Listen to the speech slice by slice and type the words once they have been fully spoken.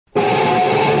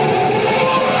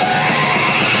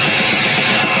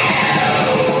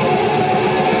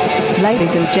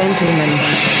Ladies and gentlemen,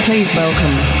 please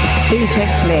welcome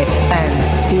B-Tech Smith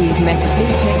and Steve Metz.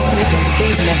 B-Tech Smith and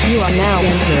Steve Metz. You are now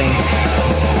entering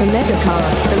the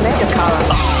Megacast. The Megacast.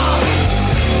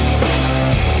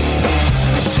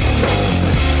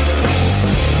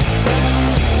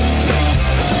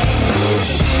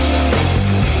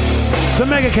 The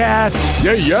Megacast.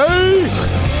 Yay, yay!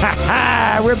 Ha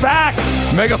ha! We're back.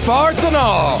 Mega farts and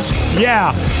all.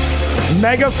 Yeah.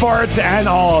 Mega farts and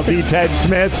all, B. Ted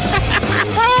Smith.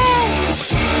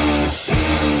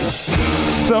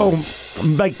 So,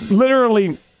 like,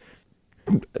 literally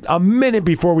a minute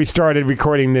before we started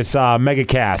recording this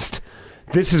Megacast,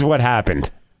 this is what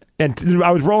happened. And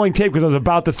I was rolling tape because I was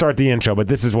about to start the intro, but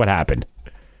this is what happened.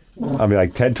 I mean,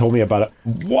 like, Ted told me about it.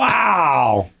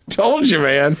 Wow! Told you,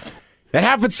 man. It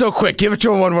happened so quick. Give it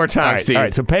to him one more time, Steve. All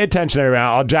right, so pay attention, everyone.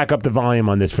 I'll jack up the volume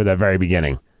on this for the very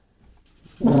beginning.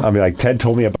 I mean, like, Ted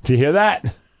told me about... Did you hear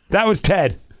that? That was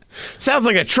Ted. Sounds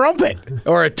like a trumpet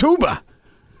or a tuba.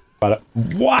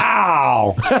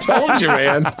 Wow. Told you,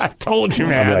 man. I told you,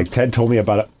 man. I mean, like, Ted told me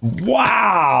about it.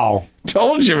 Wow.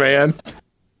 Told you, man.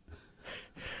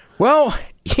 Well,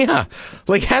 yeah.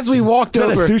 Like, as we walked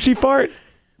over... Is that a sushi fart?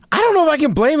 I don't know if I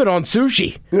can blame it on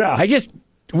sushi. Yeah.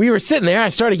 We were sitting there. I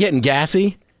started getting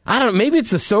gassy. I don't know. Maybe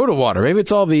it's the soda water. Maybe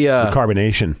it's all the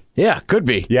carbonation. Yeah, could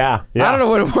be. Yeah. I don't know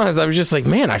what it was. I was just like,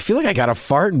 man, I feel like I got to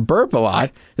fart and burp a lot.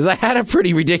 Because I had a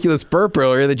pretty ridiculous burp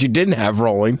earlier that you didn't have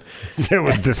rolling. It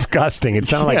was disgusting. It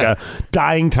sounded like a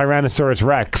dying Tyrannosaurus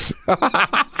Rex.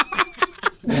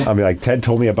 I mean, like, Ted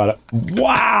told me about it.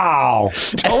 Wow.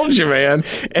 Told you, man.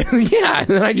 And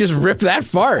then I just ripped that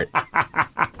fart.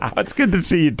 It's good to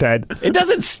see you, Ted. It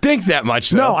doesn't stink that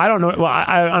much, though. No, I don't know. Well,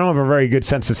 I don't have a very good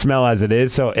sense of smell as it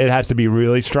is, so it has to be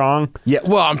really strong. Yeah,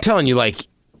 well, I'm telling you, like,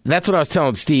 that's what I was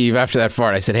telling Steve after that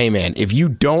fart. I said, hey, man, if you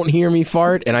don't hear me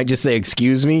fart and I just say,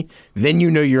 excuse me, then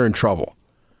you know you're in trouble.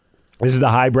 This is the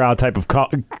highbrow type of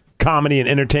comedy and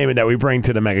entertainment that we bring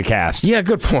to the Megacast. Yeah,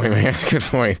 good point, man. Good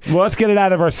point. Well, let's get it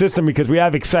out of our system because we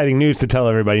have exciting news to tell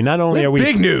everybody. Not only are we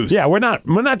big news. Yeah, we're not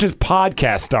just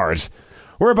podcast stars.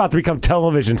 We're about to become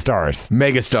television stars.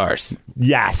 Mega stars.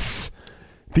 Yes.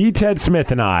 The Ted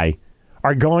Smith and I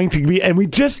are going to be, and we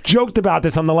just joked about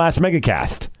this on the last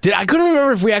Megacast. I couldn't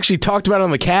remember if we actually talked about it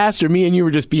on the cast or me and you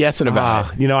were just BSing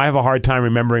about it. You know, I have a hard time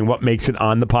remembering what makes it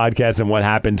on the podcast and what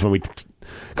happens when we...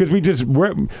 Because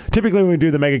we're typically when we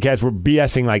do the Megacast, we're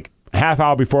BSing like half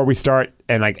hour before we start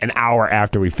and like an hour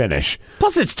after we finish.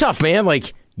 Plus, it's tough, man.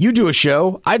 Like, you do a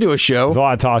show, I do a show. There's a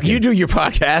lot of talking. You do your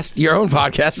podcast, your own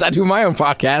podcast, I do my own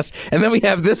podcast, and then we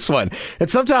have this one. And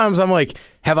sometimes I'm like,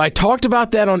 have I talked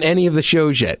about that on any of the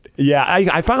shows yet? Yeah,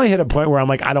 I finally hit a point where I'm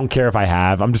like, I don't care if I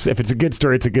have. I'm just, if it's a good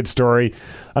story, it's a good story.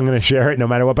 I'm going to share it no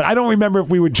matter what. But I don't remember if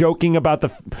we were joking about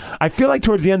I feel like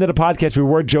towards the end of the podcast, we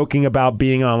were joking about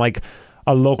being on like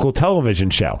a local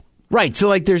television show. Right. So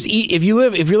like there's if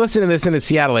you're listening to this in the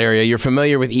Seattle area, you're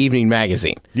familiar with Evening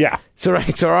Magazine. Yeah. So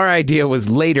our idea was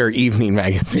later Evening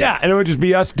Magazine. Yeah, and it would just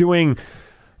be us doing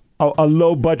a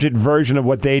low budget version of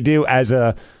what they do as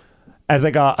a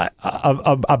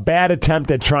bad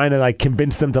attempt at trying to like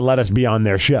convince them to let us be on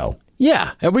their show.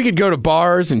 Yeah, and we could go to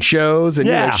bars and shows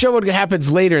and show what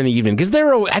happens later in the evening because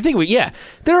they're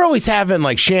always having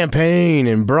like champagne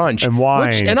and brunch and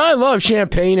wine, and I love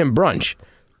champagne and brunch.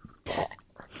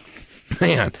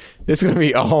 Man, it's gonna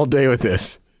be a whole day with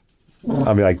this.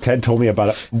 I mean, like Ted told me about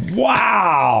it.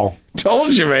 Wow,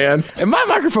 told you, man. And my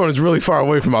microphone is really far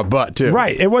away from my butt too.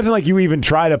 Right, it wasn't like you even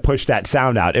tried to push that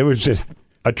sound out. It was just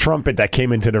a trumpet that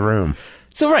came into the room.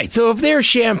 So if there's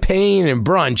champagne and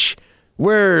brunch.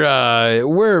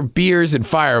 We're beers and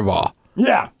Fireball.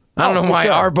 Yeah. I don't know why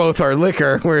our both are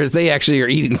liquor, whereas they actually are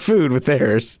eating food with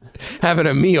theirs, having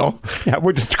a meal. Yeah,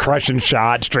 we're just crushing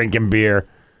shots, drinking beer.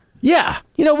 Yeah.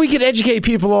 You know, we could educate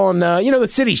people on, the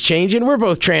city's changing. We're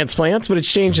both transplants, but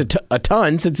it's changed a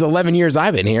ton since the 11 years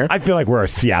I've been here. I feel like we're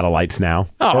Seattleites now.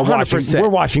 Oh, 100%. We're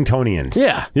Washingtonians.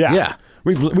 Yeah.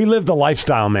 We live the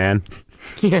lifestyle, man.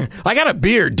 Yeah, I got a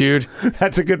beard, dude.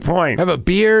 That's a good point. I have a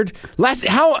beard.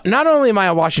 Not only am I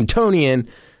a Washingtonian,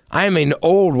 I am an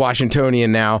old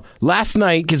Washingtonian now. Last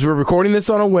night, because we're recording this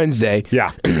on a Wednesday.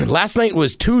 Yeah. Last night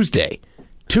was Tuesday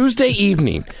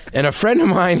evening, and a friend of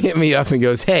mine hit me up and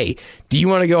goes, "Hey, do you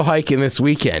want to go hiking this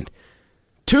weekend?"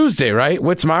 Tuesday, right?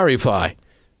 What's my reply?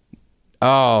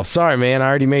 Oh, sorry, man. I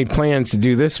already made plans to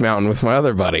do this mountain with my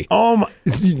other buddy.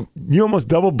 You almost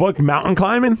double booked mountain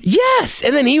climbing? Yes.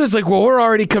 And then he was like, well, we're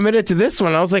already committed to this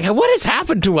one. I was like, what has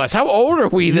happened to us? How old are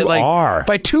we?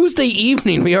 By Tuesday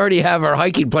evening, we already have our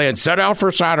hiking plan set out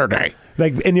for Saturday.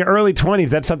 Like in your early 20s,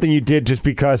 that's something you did just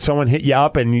because someone hit you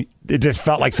up and it just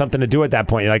felt like something to do at that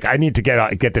point. You're like, I need to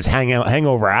get this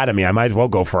hangover out of me. I might as well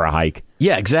go for a hike.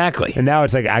 Yeah, exactly. And now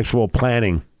it's like actual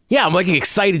planning. Yeah, I'm like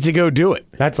excited to go do it.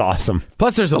 That's awesome.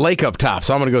 Plus, there's a lake up top,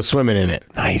 so I'm going to go swimming in it.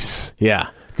 Nice. Yeah.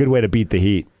 Good way to beat the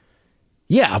heat.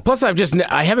 Yeah, plus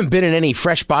I haven't been in any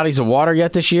fresh bodies of water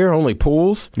yet this year, only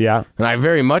pools. Yeah. And I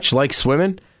very much like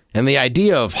swimming. And the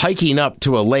idea of hiking up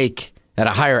to a lake at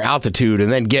a higher altitude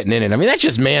and then getting in it, I mean, that's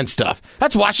just man stuff.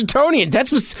 That's Washingtonian.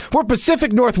 We're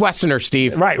Pacific Northwesterners,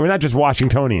 Steve. Right, we're not just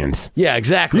Washingtonians. Yeah,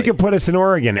 exactly. You could put us in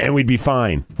Oregon and we'd be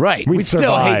fine. Right. We'd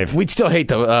survive. We'd still hate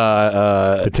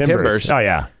the timbers. Oh,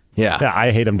 yeah. Yeah.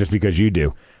 I hate them just because you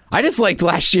do. I just liked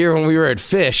last year when we were at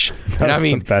Fish. That was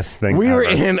the best thing we ever. were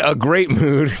in a great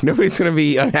mood. Nobody's going to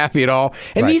be unhappy at all.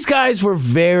 And Right. these guys were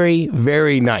very,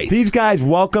 very nice. These guys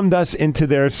welcomed us into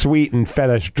their suite and fed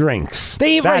us drinks.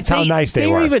 That's how nice they were.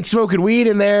 They were even smoking weed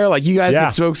in there. Like, you guys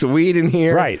can smoke some weed in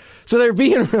here. Right. So they're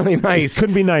being really nice.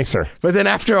 Couldn't be nicer. But then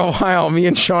after a while, me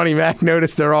and Shawnee Mac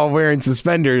noticed they're all wearing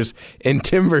suspenders and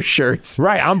timber shirts.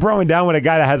 Right. I'm throwing down with a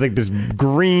guy that has like this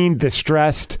green,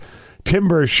 distressed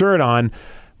timber shirt on.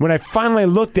 When I finally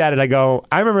looked at it, I go,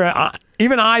 I remember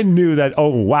even I knew that, oh,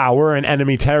 wow, we're in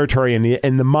enemy territory in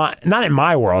the not in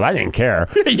my world. I didn't care.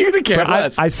 You didn't care But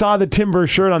less. I saw the timber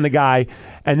shirt on the guy,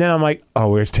 and then I'm like, oh,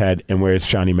 where's Ted and where's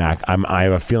Shawnee Mac? I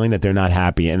have a feeling that they're not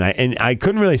happy, and I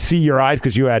couldn't really see your eyes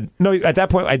because you had at that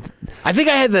point I think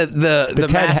I had the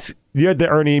Ted, mask. You had the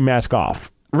Ernie mask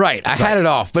off. Right, I had it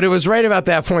off, but it was right about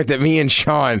that point that me and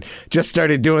Sean just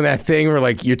started doing that thing where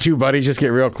like your two buddies just get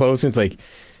real close, and it's like,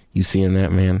 you seeing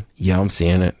that, man? Yeah, I'm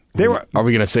seeing it. Are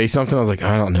we going to say something? I was like,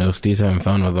 I don't know. Steve's having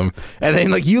fun with them. And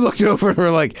then, like, you looked over and were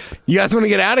like, you guys want to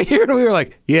get out of here? And we were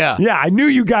like, yeah. Yeah, I knew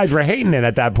you guys were hating it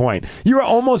at that point. You were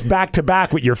almost back to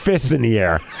back with your fists in the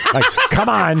air. Like, come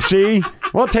on, she.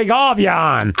 We'll take all of you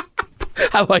on.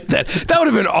 I like that. That would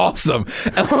have been awesome.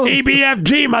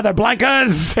 EBFG, mother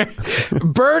blankers.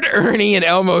 Bert, Ernie, and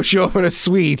Elmo show up in a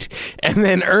suite, and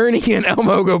then Ernie and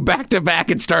Elmo go back to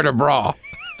back and start a brawl.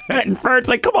 And Bert's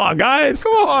like, come on, guys.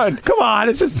 Come on.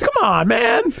 It's just, come on,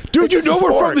 man. Dude, you know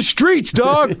we're from the streets,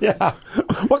 dog. Yeah.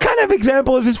 What kind of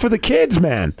example is this for the kids,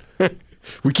 man?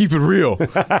 We keep it real.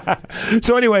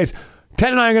 So anyways,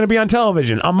 Ted and I are going to be on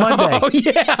television on Monday. Oh,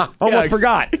 yeah. Almost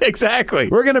forgot. Exactly.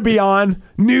 We're going to be on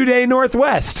New Day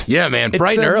Northwest. Yeah, man.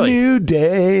 Bright and It's a early. new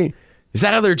day. Is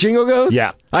that how their jingle goes?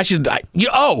 Yeah. I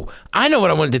know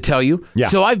what I wanted to tell you. Yeah.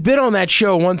 So I've been on that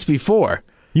show once before,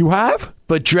 You have?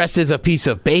 but dressed as a piece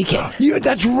of bacon.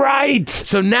 That's right.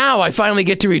 So now I finally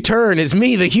get to return as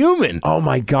me, the human. Oh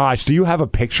my gosh. Do you have a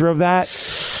picture of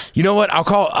that? You know what? I'll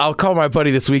call my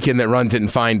buddy this weekend that runs it and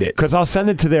find it. Because I'll send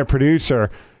it to their producer.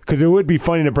 Because it would be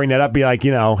funny to bring that up. Be like,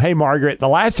 hey, Margaret, the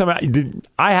last time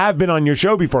I have been on your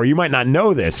show before. You might not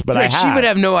know this, but I have. She would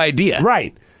have no idea.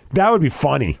 Right. That would be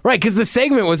funny. Right, because the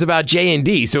segment was about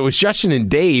J&D, so it was Justin and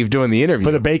Dave doing the interview.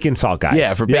 For the bacon salt guys.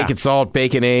 Yeah, for bacon salt,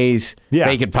 bacon A's,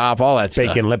 bacon pop, all that stuff.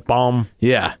 Bacon lip balm.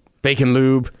 Yeah, bacon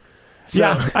lube. So,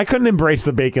 Yeah, I couldn't embrace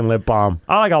the bacon lip balm.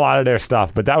 I like a lot of their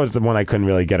stuff, but that was the one I couldn't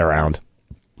really get around.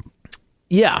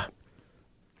 Yeah.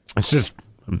 It's just,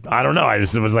 I don't know. I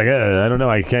just was like, I don't know.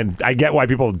 I get why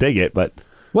people dig it, but.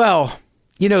 Well,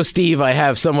 Steve, I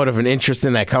have somewhat of an interest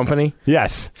in that company.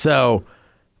 Yes. So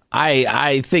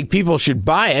I think people should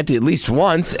buy it at least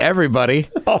once, everybody.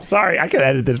 Oh, sorry. I could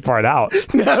edit this part out.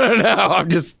 No. I'm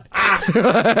just...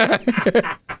 My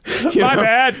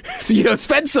bad. So,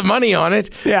 spend some money on it.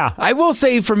 Yeah. I will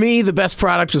say, for me, the best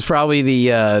product was probably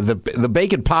the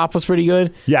bacon pop was pretty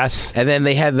good. Yes. And then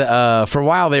they had for a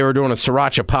while they were doing a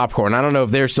sriracha popcorn. I don't know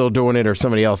if they're still doing it or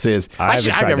somebody else is. I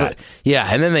haven't tried that. Yeah,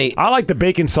 and then I like the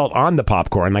bacon salt on the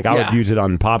popcorn. Like I would use it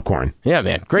on popcorn. Yeah,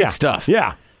 man, great stuff.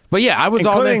 Yeah. But yeah, I was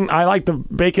Including, I like the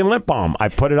bacon lip balm. I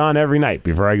put it on every night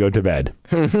before I go to bed.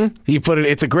 Mm-hmm. You put it.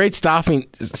 It's a great stuffing.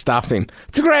 It's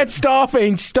a great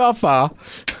stuffing stuffer.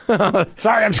 Sorry,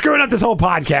 I'm screwing up this whole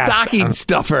podcast. Stocking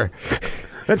stuffer.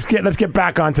 Let's get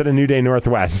back onto the New Day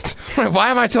Northwest.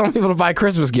 Why am I telling people to buy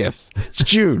Christmas gifts? It's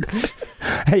June.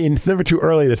 Hey, it's never too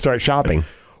early to start shopping.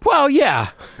 Well,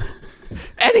 yeah.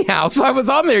 Anyhow, so I was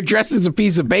on there dressed as a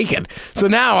piece of bacon. So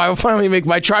now I will finally make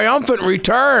my triumphant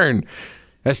return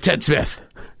as Ted Smith.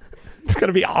 It's going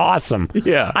to be awesome.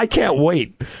 Yeah. I can't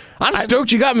wait. I'm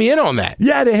stoked you got me in on that.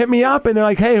 Yeah, they hit me up and they're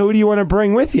like, hey, who do you want to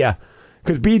bring with you?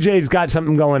 Because BJ's got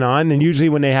something going on. And usually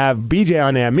when they have BJ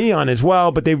on, they have me on as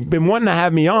well. But they've been wanting to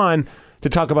have me on to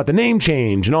talk about the name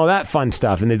change and all that fun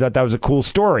stuff. And they thought that was a cool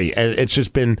story. And it's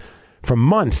just been for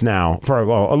months now, for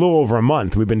a little over a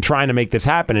month, we've been trying to make this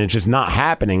happen. And it's just not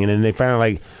happening. And then they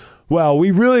finally like, well,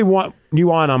 we really want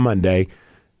you on Monday.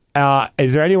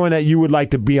 is there anyone that you would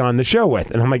like to be on the show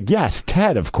with? And I'm like, yes,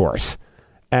 Ted, of course.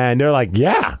 And they're like,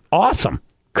 yeah, awesome.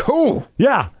 Cool.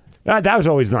 Yeah. That was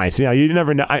always nice. You know, you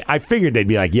never know. I figured they'd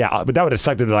be like, yeah, but that would have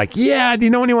sucked if they're like, yeah, do you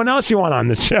know anyone else you want on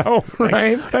the show?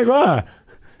 Right. Like, what?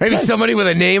 Maybe somebody with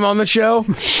a name on the show.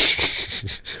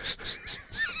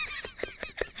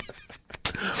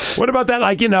 What about that,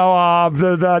 like, you know,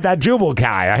 that Jubal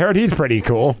guy? I heard he's pretty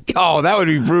cool. Oh, that would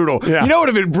be brutal. Yeah. You know what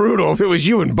would have been brutal if it was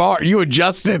you and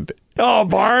Justin. Oh,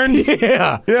 Barnes?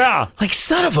 Yeah. Yeah. Like,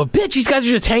 son of a bitch, these guys are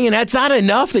just hanging out. It's not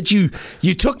enough that you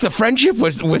took the friendship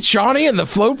with Shawnee and the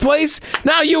float place.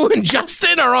 Now you and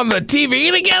Justin are on the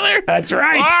TV together? That's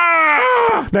right.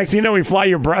 Ah! Next thing you know, we fly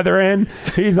your brother in.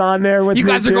 He's on there with You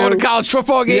me guys are too. going to college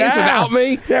football games without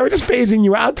me? Yeah, we're just phasing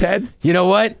you out, Ted. You know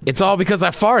what? It's all because I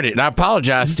farted, and I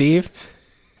apologize, Steve.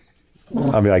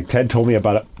 I'll be like, Ted told me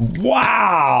about it.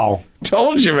 Wow.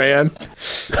 Told you, man.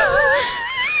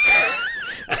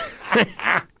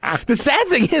 The sad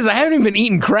thing is, I haven't even been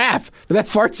eating crap, but that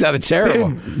fart sounded terrible.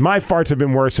 Dude, my farts have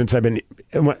been worse since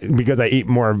because I eat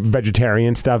more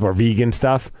vegetarian stuff or vegan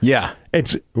stuff. Yeah.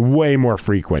 It's way more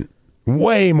frequent.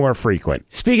 Way more frequent.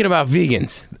 Speaking about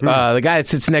vegans, the guy that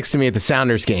sits next to me at the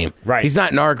Sounders game, Right. He's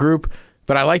not in our group,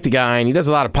 but I like the guy, and he does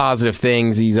a lot of positive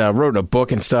things. He's wrote a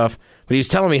book and stuff, but he was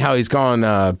telling me how he's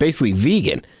gone basically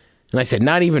vegan. And I said,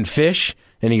 not even fish?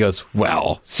 And he goes,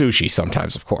 well, sushi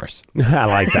sometimes, of course. I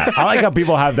like that. I like how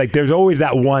people have, like, there's always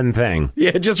that one thing.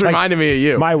 Yeah, it just Like, reminded me of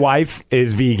you. My wife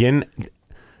is vegan.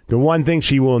 The one thing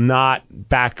she won't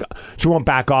back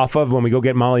off of when we go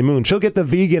get Molly Moon, she'll get the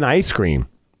vegan ice cream.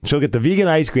 She'll get the vegan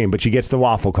ice cream, but she gets the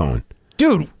waffle cone.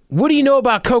 Dude, what do you know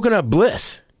about Coconut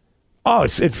Bliss? Oh,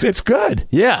 it's good.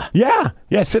 Yeah. Yeah,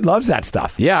 Sid loves that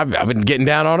stuff. Yeah, I've been getting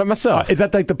down on it myself. Is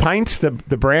that like the pints, the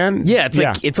brand? Yeah,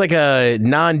 it's like a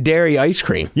non-dairy ice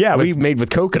cream. Yeah, we've made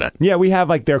with coconut. Yeah, we have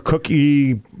like their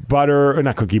cookie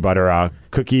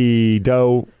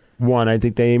dough one. I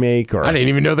think they make. Or I didn't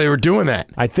even know they were doing that.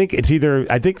 I think it's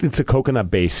a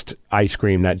coconut based ice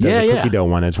cream that does the cookie dough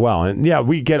one as well. And yeah,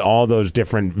 we get all those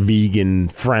different vegan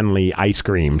friendly ice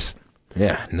creams.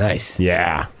 Yeah, nice.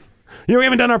 Yeah. You know, we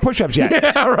haven't done our push-ups yet.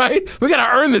 Yeah, right? We got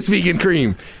to earn this vegan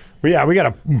cream. Yeah, we got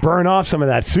to burn off some of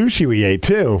that sushi we ate,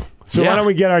 too. So why don't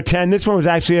we get our 10? This one was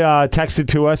actually tweeted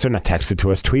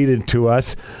to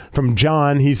us from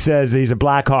John. He says he's a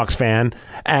Blackhawks fan,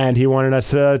 and he wanted us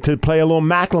to play a little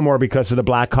Macklemore because of the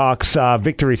Blackhawks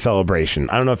victory celebration.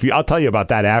 I don't know if I'll tell you about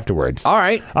that afterwards. All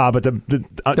right. But the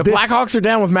Blackhawks are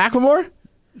down with Macklemore?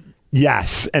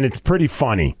 Yes, and it's pretty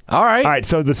funny. All right.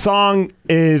 So the song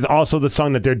is also the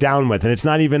song that they're down with, and it's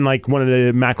not even like one of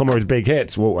the Macklemore's big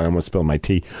hits. Whoa, I almost spilled my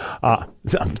tea. I'm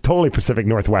totally Pacific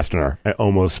Northwesterner. I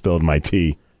almost spilled my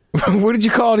tea. What did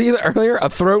you call it earlier? A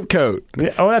throat coat.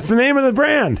 Yeah, that's the name of the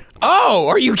brand. Oh,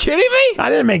 are you kidding me? I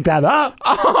didn't make that up.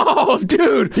 Oh,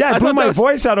 dude. Yeah, I blew my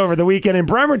voice out over the weekend in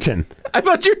Bremerton. I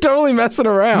thought you're totally messing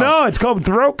around. No, it's called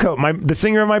Throat Coat. The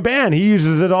singer of my band, he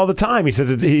uses it all the time. He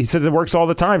says it works all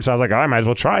the time. So I was like, I might as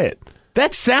well try it.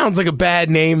 That sounds like a bad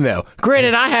name, though.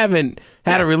 Granted, I haven't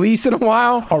had a release in a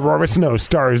while. Aurora Snow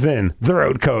stars in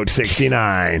Throat Coat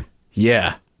 69.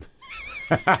 Yeah.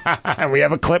 We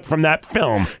have a clip from that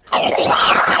film. All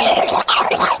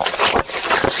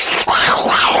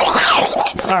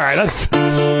right, let's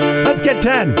get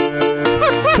 10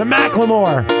 to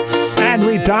Macklemore, and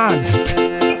we danced.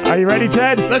 Are you ready,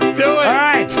 Ted? Let's do it. All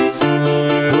right.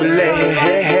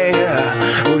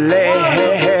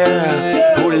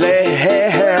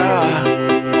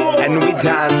 And we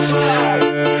danced,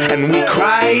 and we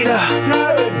cried,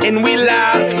 and we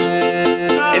laughed,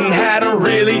 and had a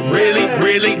really, really,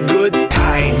 really good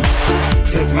time.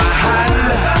 Take my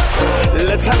hand,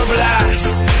 let's have a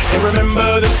blast, and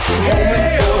remember this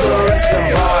moment for the rest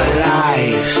of our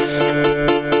lives.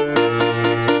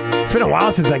 It's been a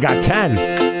while since I got 10.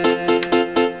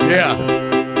 Yeah.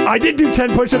 I did do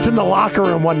 10 push-ups in the locker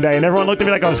room one day, and everyone looked at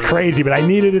me like I was crazy, but I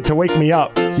needed it to wake me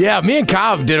up. Yeah, me and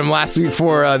Cobb did them last week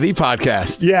for the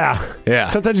podcast. Yeah. Yeah.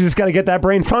 Sometimes you just got to get that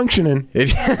brain functioning. We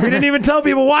didn't even tell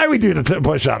people why we do the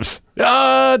push-ups.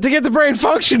 To get the brain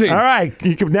functioning. All right.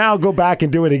 You can now go back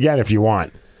and do it again if you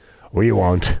want. We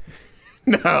won't.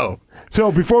 No.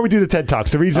 So before we do the TED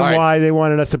Talks, the reason right. why they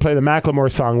wanted us to play the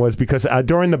Macklemore song was because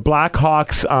during the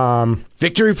Blackhawks...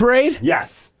 Victory parade?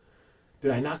 Yes.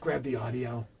 Did I not grab the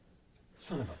audio?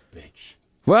 Son of a bitch.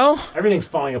 Well... Everything's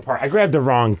falling apart. I grabbed the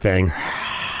wrong thing.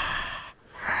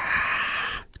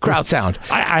 Crowd sound.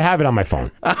 I have it on my phone.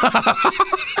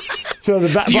 So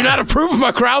Do you not approve of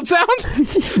my crowd sound?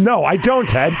 No, I don't,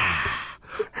 Ted.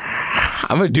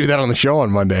 I'm going to do that on the show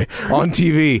on Monday on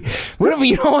TV.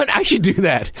 You know what? I should do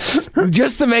that.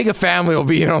 Just the Mega family will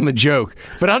be in on the joke,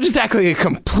 but I'll just act like a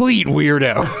complete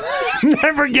weirdo.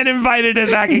 Never get invited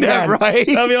back again. Yeah, right?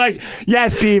 They'll be like, yeah,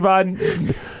 Steve,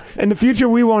 in the future,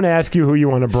 we won't ask you who you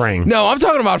want to bring. No, I'm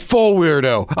talking about full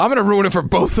weirdo. I'm going to ruin it for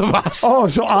both of us. Oh,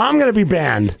 so I'm going to be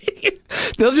banned.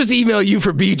 They'll just email you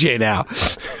for BJ now.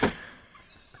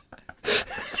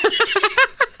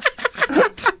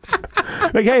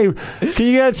 Like, hey, can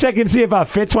you get a second to see if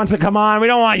Fitz wants to come on? We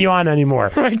don't want you on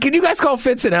anymore. Right? Can you guys call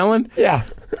Fitz and Ellen? Yeah.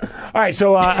 All right,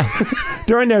 so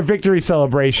during their victory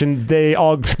celebration, they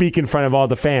all speak in front of all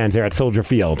the fans there at Soldier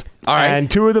Field. All right. And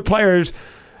two of the players,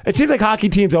 it seems like hockey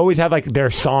teams always have like their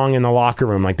song in the locker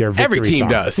room, like their victory Every team song.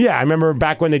 does. Yeah, I remember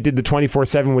back when they did the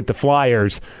 24/7 with the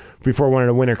Flyers before one of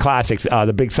the Winter Classics,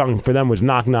 the big song for them was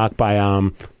Knock Knock by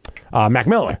Mac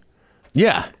Miller.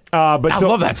 Yeah. I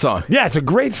love that song. Yeah, it's a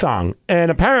great song. And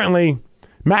apparently,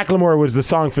 Macklemore was the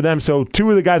song for them. So two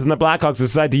of the guys in the Blackhawks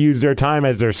decided to use their time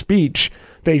as their speech.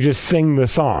 They just sing the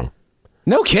song.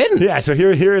 No kidding. Yeah, so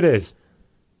here it is.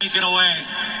 Take it away.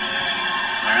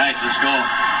 All right, let's go.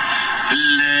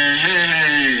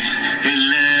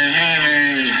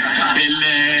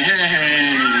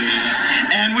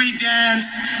 And we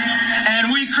danced, and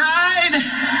we cried,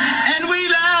 and we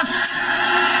laughed,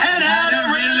 and had a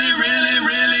really, really,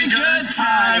 really good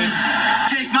time.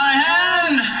 Take my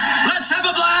hand, let's have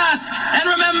a blast, and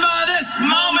remember this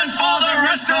moment for the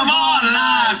rest of our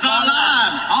lives. Our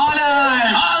lives. Our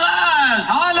lives. Our lives.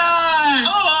 Our lives.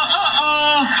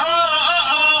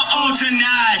 Oh,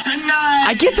 tonight.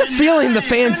 I get the feeling the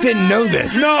fans didn't know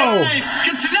this. No.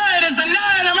 Because tonight is the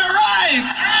night, am I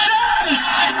right?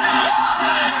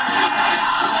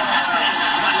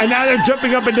 And now they're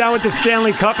jumping up and down with the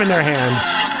Stanley Cup in their hands.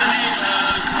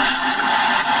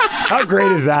 How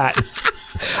great is that?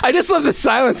 I just love the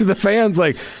silence of the fans.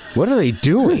 Like, what are they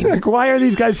doing? Like, why are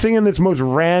these guys singing this most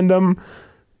random?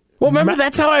 Well, remember,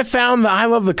 that's how I found the I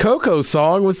Love the Coco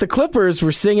song, was the Clippers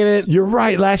were singing it. You're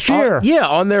right, last year. Yeah,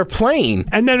 on their plane.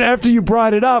 And then after you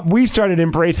brought it up, we started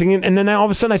embracing it. And then all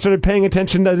of a sudden I started paying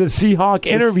attention to the Seahawk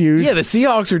interviews. Yeah, the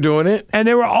Seahawks were doing it. And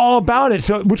they were all about it,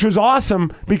 so which was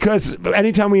awesome because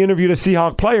anytime we interviewed a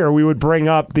Seahawk player, we would bring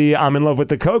up the I'm in love with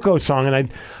the Coco song.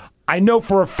 And I know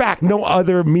for a fact no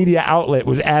other media outlet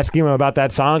was asking them about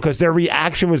that song because their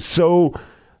reaction was so,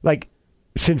 like,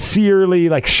 sincerely,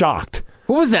 like, shocked.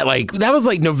 What was that like? That was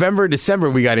like November, December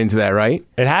we got into that, right?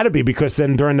 It had to be because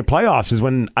then during the playoffs is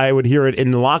when I would hear it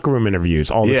in the locker room interviews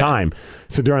all the time.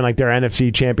 So during like their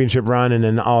NFC championship run and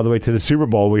then all the way to the Super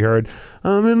Bowl, we heard,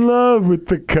 I'm in love with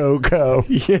the Coco.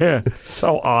 Yeah.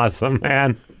 So awesome,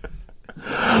 man.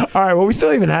 All right, well, we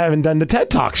still even haven't done the TED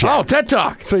Talk yet. Oh, TED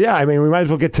Talk. So yeah, I mean, we might as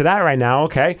well get to that right now,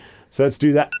 okay? So let's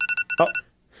do that. Oh.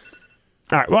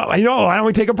 All right, well, you know, why don't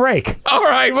we take a break? All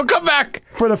right, we'll come back.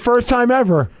 For the first time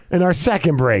ever in our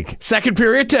second break. Second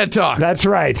period TED Talk. That's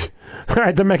right. All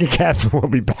right, the MegaCast will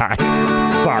be back.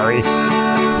 Sorry.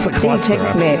 It's a cluster. Tech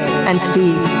Smith and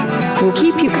Steve will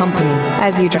keep you company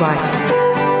as you drive.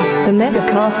 The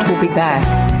MegaCast will be back.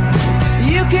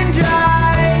 You can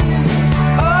drive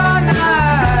all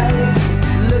night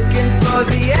looking for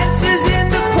the answers in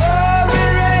the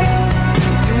pouring rain.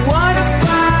 You want to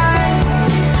find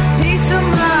peace of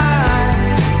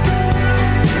mind,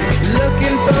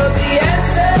 looking for the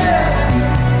answer.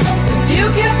 If you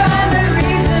can find a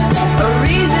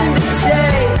reason to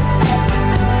stay,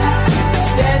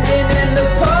 standing in the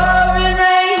pouring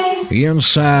rain. The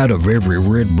inside of every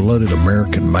red-blooded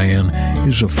American man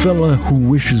is a fella who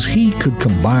wishes he could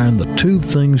combine the two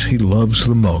things he loves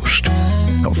the most: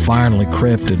 a finely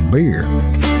crafted beer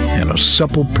and a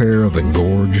supple pair of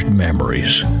engorged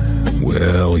memories.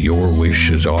 Well, your wish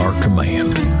is our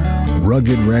command.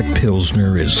 Rugged Rack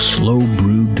Pilsner is slow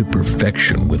brewed to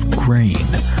perfection with grain,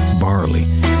 barley,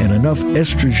 and enough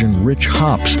estrogen-rich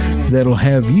hops that'll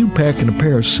have you packing a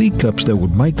pair of C-cups that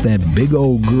would make that big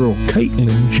old girl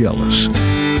Caitlin jealous.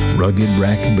 Rugged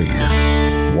Rack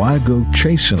Beer. Why go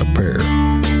chasing a pair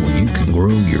when you can grow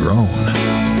your own?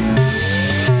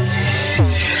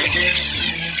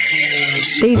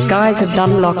 These guys have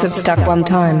done lots of stuff one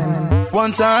time.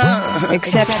 One time.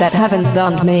 Except that haven't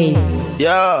done me.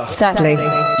 Yeah. Sadly.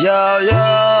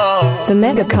 Yeah. The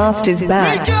MegaCast is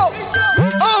back.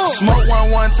 Smoke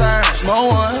one time.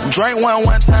 Smoke one. Drink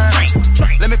one time.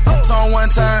 Let me fuck on one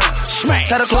time. Smack.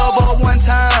 Tell the club up one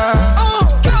time.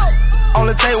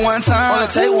 Only take one time. Only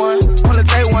take one. Only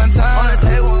take one time. Only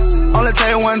take one. Only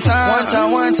take one time. One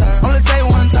time. Only take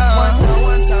one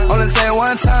time. Only take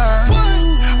one time.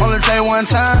 Only take one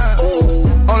time.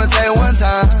 Only take one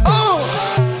time.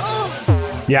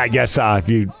 Yeah, I guess if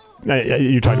you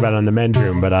talked about it on the men's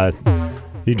room, but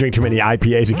You drink too many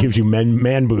IPAs, it gives you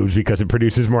man boobs because it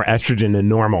produces more estrogen than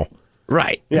normal.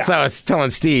 Right. Yeah. So I was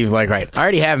telling Steve, like, right, I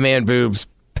already have man boobs.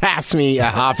 Pass me a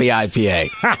hoppy IPA.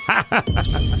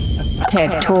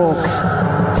 TED Talks.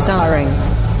 Starring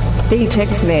D-Tech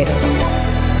Smith.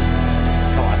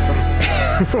 That's awesome.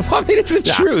 Well, I mean, it's the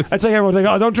truth. That's like everyone's like,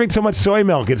 oh, don't drink so much soy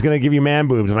milk. It's going to give you man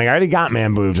boobs. I'm like, I already got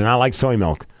man boobs, and I like soy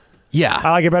milk. Yeah.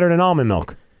 I like it better than almond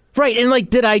milk. Right. And, like,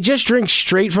 did I just drink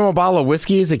straight from a bottle of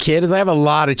whiskey as a kid? As I have a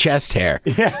lot of chest hair.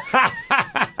 Yeah.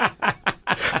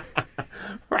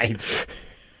 Right.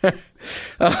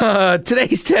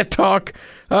 Today's TED Talk,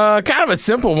 kind of a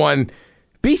simple one.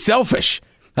 Be selfish.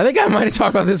 I think I might have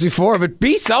talked about this before, but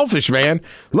be selfish, man.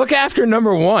 Look after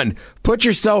number one. Put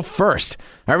yourself first.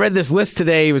 I read this list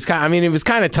today. It was kind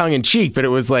of tongue in cheek, but it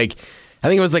was like, I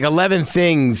think it was like 11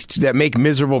 things that make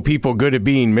miserable people good at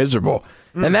being miserable.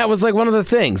 And that was like one of the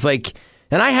things. Like,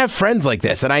 and I have friends like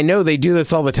this, and I know they do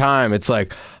this all the time. It's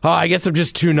like, oh, I guess I'm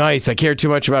just too nice. I care too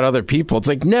much about other people. It's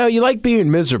like, no, you like being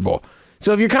miserable.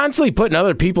 So if you're constantly putting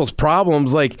other people's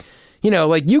problems, like,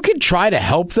 like you could try to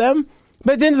help them,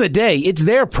 but at the end of the day, it's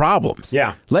their problems.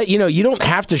 Yeah. You don't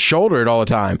have to shoulder it all the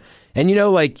time. And,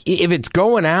 like, if it's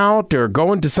going out or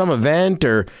going to some event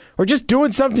or just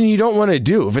doing something you don't want to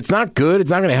do, if it's not good, it's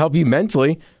not going to help you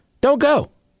mentally, don't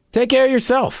go. Take care of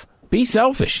yourself. Be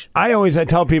selfish. I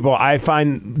tell people, I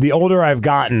find the older I've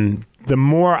gotten, the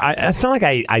more, it's not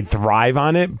like I thrive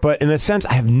on it, but in a sense,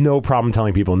 I have no problem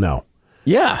telling people no.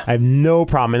 Yeah. I have no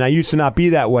problem. And I used to not be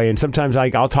that way. And sometimes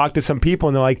I'll talk to some people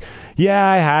and they're like, yeah,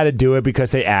 I had to do it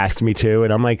because they asked me to.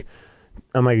 And I'm like,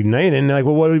 no, you didn't. And they're like,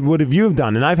 well, what have you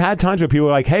done? And I've had times where people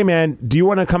are like, hey, man, do you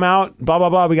want to come out? Blah, blah,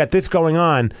 blah. We got this going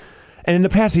on. And in the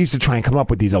past, I used to try and come up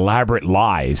with these elaborate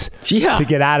lies to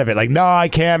get out of it. Like, no, I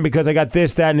can't because I got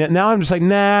this, that, and now I'm just like,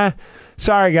 nah,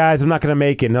 sorry, guys, I'm not going to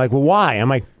make it. And they're like, well, why? I'm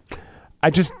like,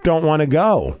 I just don't want to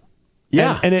go.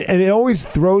 Yeah. And it always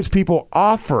throws people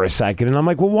off for a second. And I'm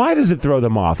like, well, why does it throw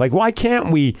them off? Like, why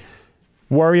can't we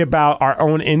worry about our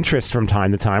own interests from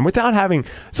time to time without having,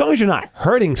 as long as you're not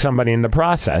hurting somebody in the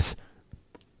process,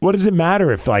 what does it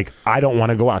matter if, like, I don't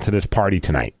want to go out to this party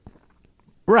tonight?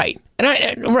 Right.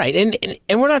 And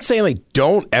we're not saying, like,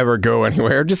 don't ever go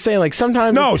anywhere. Just saying, like,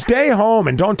 sometimes... No, stay home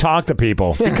and don't talk to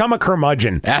people. Become a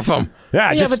curmudgeon. F them.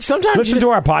 Yeah, but sometimes listen to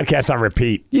our podcast on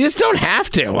repeat. You just don't have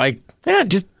to. Like,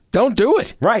 just don't do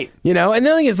it. Right. And the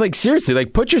other thing is, like, seriously,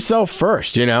 like, put yourself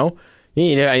first, I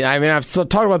mean, I've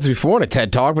talked about this before in a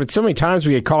TED Talk, but it's so many times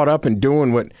we get caught up in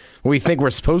doing what we think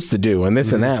we're supposed to do and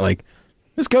this and that. Like,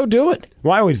 just go do it.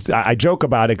 Well, I joke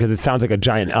about it because it sounds like a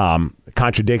giant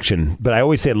contradiction, but I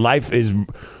always say life is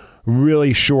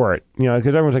really short, because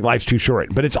everyone's like, life's too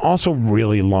short, but it's also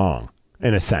really long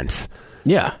in a sense.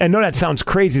 Yeah. And no, that sounds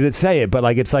crazy to say it, but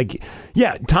like, it's like,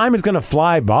 yeah, time is going to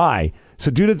fly by. So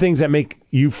do the things that make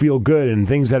you feel good and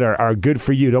things that are good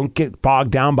for you. Don't get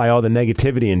bogged down by all the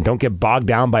negativity and don't get bogged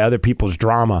down by other people's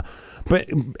drama.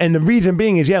 And the reason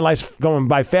being is, life's going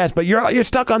by fast, but you're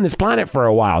stuck on this planet for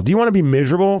a while. Do you want to be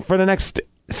miserable for the next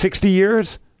 60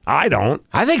 years? I don't.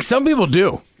 I think some people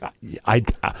do.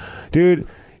 Dude,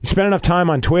 you spend enough time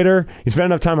on Twitter, you spend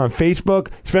enough time on Facebook,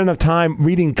 you spend enough time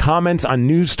reading comments on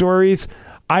news stories.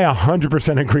 I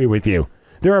 100% agree with you.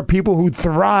 There are people who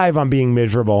thrive on being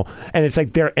miserable, and it's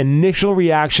like their initial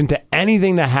reaction to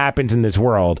anything that happens in this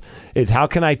world is, how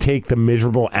can I take the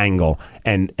miserable angle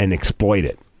and exploit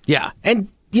it? Yeah. And,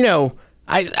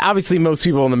 obviously most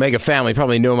people in the Mega family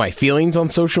probably know my feelings on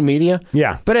social media.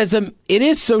 Yeah. But it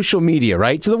is social media,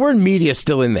 right? So the word media is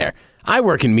still in there. I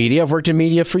work in media. I've worked in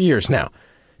media for years now.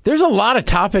 There's a lot of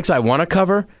topics I want to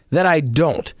cover that I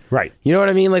don't. Right. You know what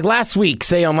I mean? Like last week,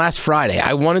 say on last Friday,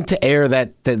 I wanted to air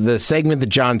the segment that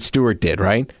Jon Stewart did,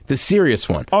 right? The serious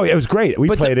one. Oh, it was great. We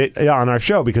played it on our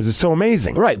show because it's so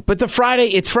amazing. Right. But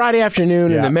it's Friday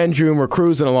afternoon in the men's room. We're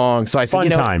cruising along. So I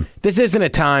said, time. This isn't a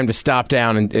time to stop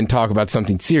down and talk about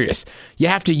something serious. You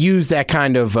have to use that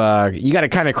kind of, you got to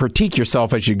kind of critique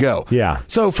yourself as you go. Yeah.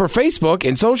 So for Facebook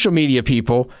and social media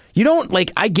people, you don't,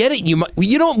 like, I get it.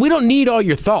 We don't need all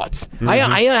your thoughts. Mm-hmm.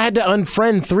 I had to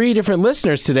unfriend 3 different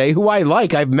listeners today who I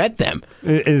like. I've met them.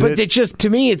 It's just, to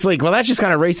me, it's like, well, that's just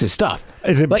kind of racist stuff.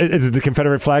 Is it the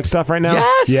Confederate flag stuff right now?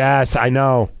 Yes. Yes, I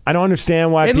know. I don't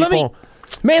understand why people...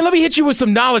 Let me hit you with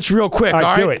some knowledge real quick, all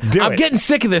right? Do it. I'm getting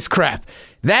sick of this crap.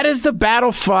 That is the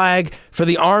battle flag for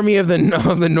the Army of the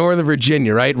Northern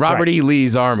Virginia, right? Robert E.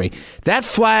 Lee's army. That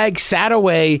flag sat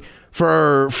away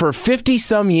for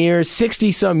 50-some years,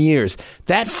 60-some years.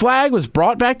 That flag was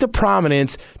brought back to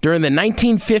prominence during the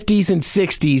 1950s and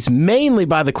 60s, mainly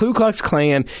by the Ku Klux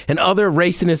Klan and other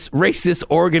racist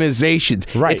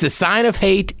organizations. Right. It's a sign of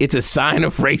hate. It's a sign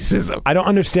of racism. I don't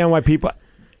understand why people...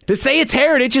 To say it's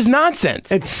heritage is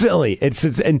nonsense. It's silly. It's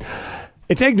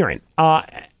ignorant.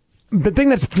 The thing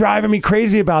that's driving me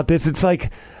crazy about this, it's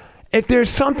like, if there's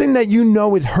something that you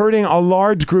know is hurting a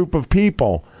large group of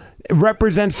people, it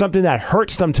represents something that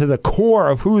hurts them to the core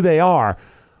of who they are,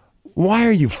 why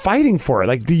are you fighting for it?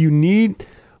 Like,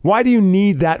 why do you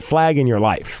need that flag in your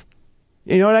life?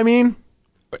 You know what I mean?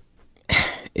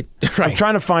 Right. I'm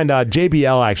trying to find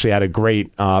JBL actually had a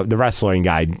great the wrestling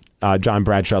guy, John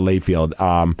Bradshaw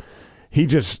Layfield. He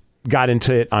just got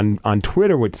into it on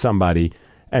Twitter with somebody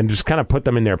and just kind of put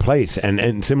them in their place,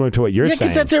 and similar to what you're saying. Yeah,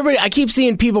 because that's everybody. I keep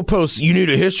seeing people post, you need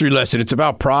a history lesson. It's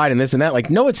about pride and this and that. Like,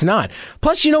 no, it's not.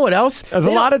 Plus, you know what else? There's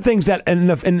a lot of things that in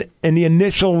the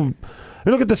initial,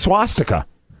 look at the swastika.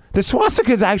 The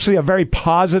swastika is actually a very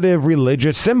positive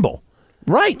religious symbol.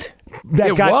 Right.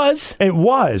 It was. It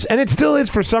was. And it still is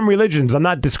for some religions. I'm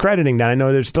not discrediting that. I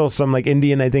know there's still some like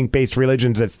Indian, I think, based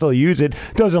religions that still use it.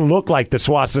 Doesn't look like the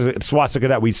swastika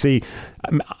that we see.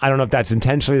 I don't know if that's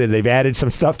intentionally that they've added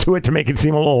some stuff to it to make it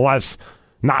seem a little less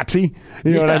Nazi.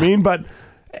 You know what I mean? But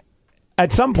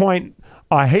at some point,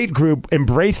 a hate group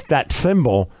embraced that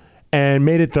symbol and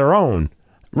made it their own.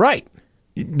 Right.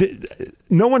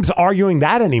 No one's arguing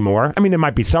that anymore. I mean, there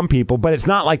might be some people, but it's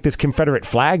not like this Confederate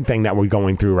flag thing that we're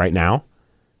going through right now.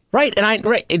 Right, and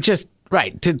it just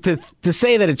to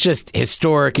say that it's just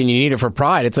historic and you need it for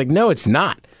pride. It's like, no, it's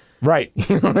not. Right.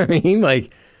 You know what I mean?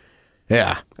 Like,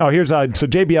 yeah. Oh, here's so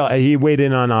JBL. He weighed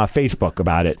in on Facebook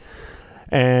about it.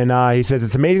 And he says,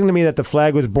 it's amazing to me that the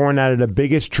flag was born out of the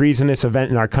biggest treasonous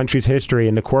event in our country's history,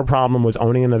 and the core problem was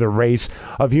owning another race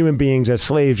of human beings as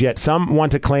slaves. Yet some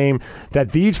want to claim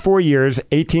that these 4 years,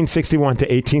 1861 to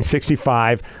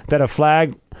 1865, that a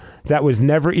flag that was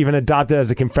never even adopted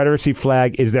as a Confederacy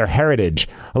flag is their heritage.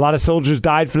 A lot of soldiers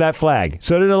died for that flag.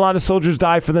 So did a lot of soldiers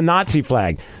die for the Nazi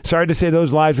flag. Sorry to say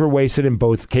those lives were wasted in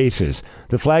both cases.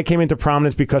 The flag came into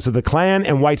prominence because of the Klan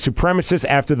and white supremacists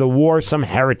after the war, some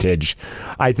heritage.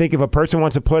 I think if a person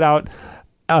wants to put out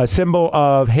a symbol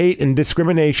of hate and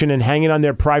discrimination and hang it on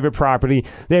their private property,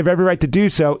 they have every right to do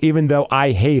so, even though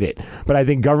I hate it. But I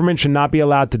think government should not be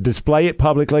allowed to display it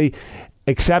publicly,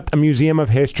 except a museum of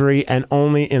history and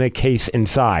only in a case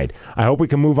inside. I hope we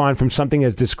can move on from something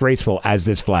as disgraceful as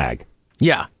this flag.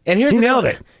 Yeah. And here's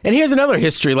another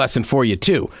history lesson for you,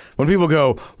 too. When people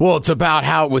go, well, it's about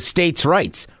how it was states'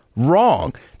 rights.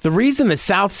 Wrong. The reason the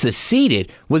South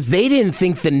seceded was they didn't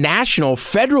think the national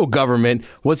federal government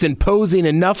was imposing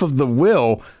enough of the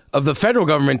will of the federal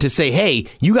government to say, hey,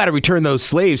 you got to return those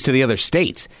slaves to the other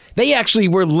states. They actually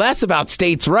were less about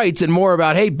states' rights and more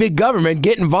about, hey, big government,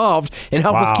 get involved and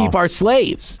help us keep our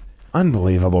slaves.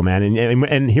 Unbelievable, man.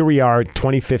 And here we are,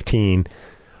 2015,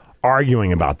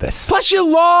 arguing about this. Plus, you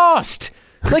lost.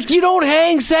 Like, you don't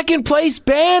hang second place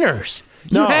banners.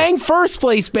 You hang first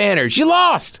place banners. You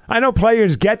lost. I know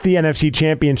players get the NFC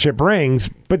championship rings,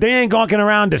 but they ain't walking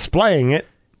around displaying it.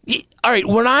 All right,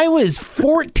 when I was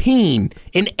 14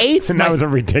 in eighth, and that was a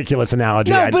ridiculous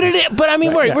analogy. No, but I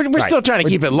mean, we're still trying to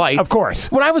keep it light. Of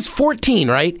course. When I was 14,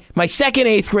 right, my second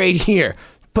eighth grade year,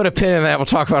 put a pin in that. We'll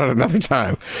talk about it another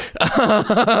time.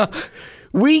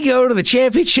 We go to the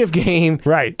championship game,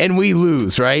 right, and we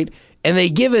lose, right. And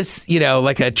they give us,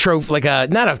 like a trophy,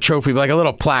 not a trophy, but like a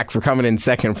little plaque for coming in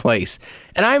second place.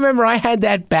 And I remember I had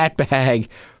that bat bag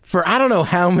for I don't know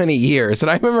how many years.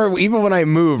 And I remember even when I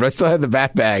moved, I still had the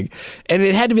bat bag. And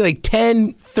it had to be like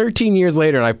 10, 13 years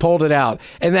later, and I pulled it out.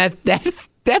 And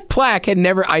that plaque I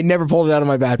never pulled it out of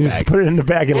my bat bag. You just put it in the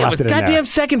bag and left it in there. It was goddamn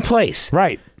second place.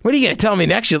 Right. What are you going to tell me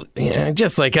next?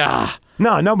 Just like,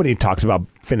 No, nobody talks about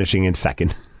finishing in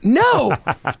second. No.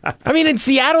 I mean, in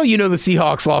Seattle, the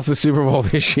Seahawks lost the Super Bowl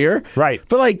this year. Right.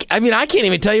 But, I can't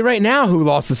even tell you right now who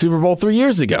lost the Super Bowl 3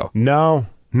 years ago. No.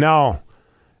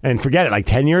 And forget it,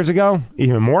 10 years ago?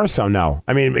 Even more so, no.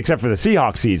 I mean, except for the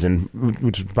Seahawks season,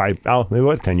 which was probably, it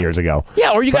was 10 years ago.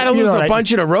 Yeah, or you got to lose a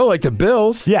bunch in a row like the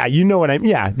Bills. Yeah, you know what I mean.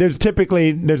 Yeah,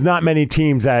 there's not many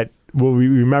teams that will be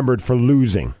remembered for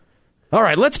losing. All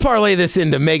right, let's parlay this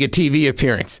into mega TV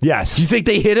appearance. Yes. Do you think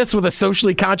they hit us with a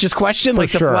socially conscious question the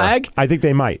flag? I think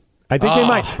they might. They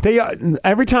might.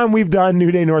 Every time we've done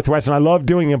New Day Northwest, and I love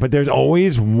doing it, but there's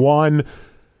always one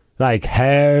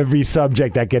heavy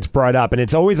subject that gets brought up, and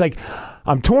it's always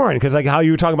I'm torn because how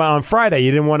you were talking about on Friday,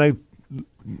 you didn't want to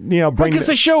bring because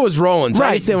the show was rolling, so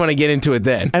I just didn't want to get into it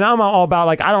then. And I'm all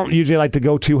about I don't usually like to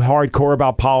go too hardcore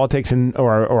about politics and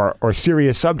or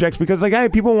serious subjects because hey,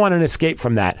 people want an escape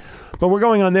from that. But we're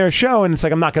going on their show, and it's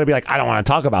I'm not going to be I don't want to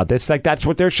talk about this. That's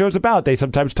what their show's about. They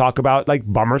sometimes talk about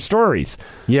bummer stories.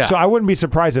 Yeah. So I wouldn't be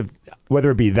surprised if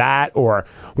whether it be that or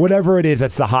whatever it is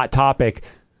that's the hot topic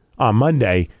on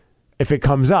Monday, if it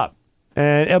comes up.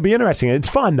 And it'll be interesting. It's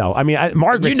fun, though. I mean,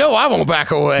 Margaret. You know I won't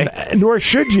back away. Nor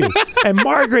should you. And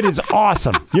Margaret is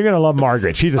awesome. You're going to love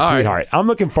Margaret. She's a sweetheart. I'm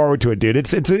looking forward to it, dude.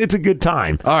 It's a good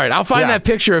time. All right, I'll find that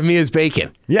picture of me as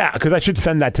bacon. Yeah, because I should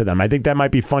send that to them. I think that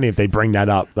might be funny if they bring that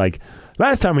up. Like,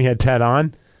 last time we had Ted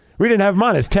on, we didn't have him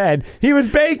on as Ted. He was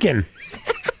bacon.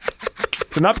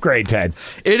 It's an upgrade, Ted.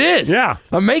 It is. Yeah.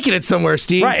 I'm making it somewhere,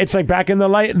 Steve. Right. It's like back in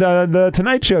the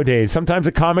Tonight Show days. Sometimes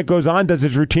a comic goes on, does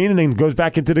his routine, and then goes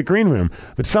back into the green room.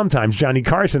 But sometimes Johnny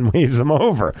Carson waves them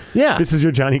over. Yeah. This is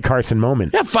your Johnny Carson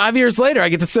moment. Yeah, 5 years later, I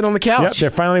get to sit on the couch. Yep,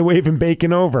 they're finally waving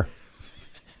bacon over.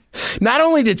 Not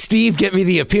only did Steve get me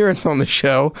the appearance on the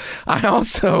show, I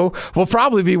also will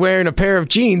probably be wearing a pair of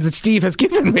jeans that Steve has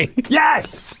given me.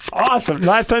 Yes! Awesome.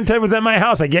 Last time Ted was at my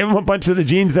house, I gave him a bunch of the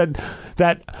jeans that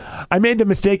I made the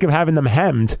mistake of having them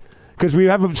hemmed because we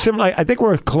have a similar, I think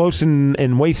we're close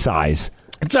in waist size.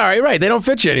 It's all right, right. They don't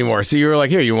fit you anymore. So you were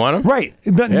like, here, you want them? Right.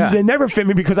 They never fit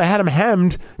me because I had them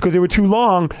hemmed because they were too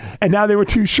long, and now they were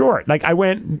too short. Like,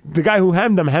 the guy who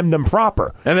hemmed them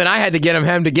proper. And then I had to get them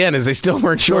hemmed again as they still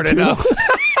weren't short enough.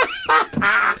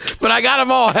 But I got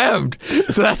them all hemmed.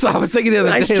 So that's what I was thinking the other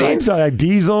day. Jeans, like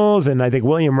Diesels and I think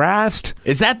William Rast.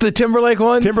 Is that the Timberlake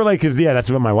ones? Timberlake is,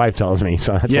 that's what my wife tells me.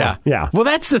 So that's yeah. Well,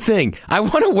 that's the thing. I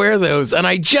want to wear those, and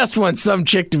I just want some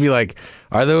chick to be like,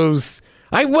 are those...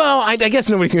 I guess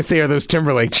nobody's gonna say are those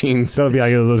Timberlake jeans. So it'll be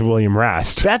like those William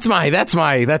Rast. That's my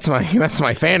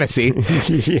fantasy.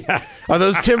 Yeah. Are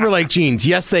those Timberlake jeans?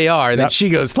 Yes, they are. And then she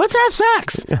goes, let's have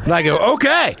sex. And I go,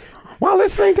 okay. While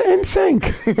listening to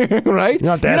NSYNC. Right? You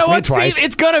know what, twice. Steve?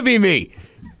 It's gonna be me.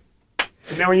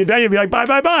 And then when you're done, you'll be like, bye,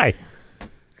 bye, bye.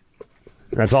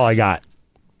 That's all I got.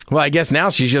 Well, I guess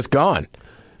now she's just gone.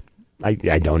 I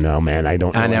don't know, man. I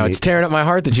don't know. I know. It's tearing up my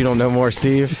heart that you don't know more,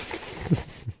 Steve.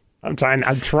 I'm trying.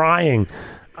 I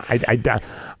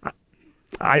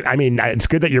mean, it's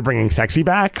good that you're bringing sexy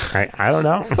back. I don't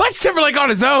know. Let's Timberlake on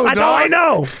his own. I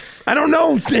know. I don't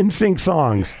know NSYNC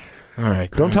songs. All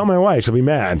right. Don't tell my wife. She'll be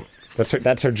mad.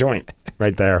 That's her joint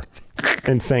right there.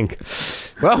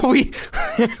 NSYNC. Well,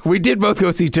 we did both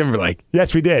go see Timberlake.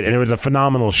 Yes, we did, and it was a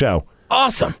phenomenal show.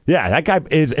 Awesome. Yeah, that guy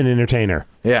is an entertainer.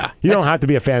 Yeah. You don't have to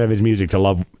be a fan of his music to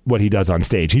love what he does on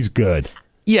stage. He's good.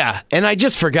 Yeah, and I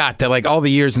just forgot that, like, all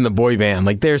the years in the boy band,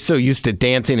 like, they're so used to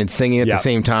dancing and singing at the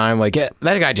same time. Like, that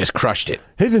guy just crushed it.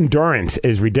 His endurance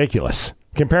is ridiculous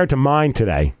compared to mine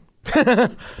today.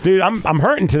 Dude, I'm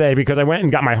hurting today because I went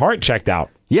and got my heart checked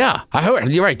out. Yeah, I heard.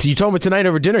 You're right. So you told me tonight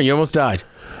over dinner you almost died.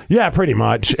 Yeah, pretty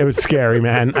much. It was scary,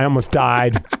 man. I almost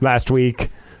died last week.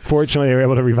 Fortunately, they were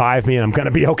able to revive me, and I'm going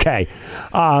to be okay.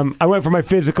 I went for my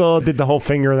physical, did the whole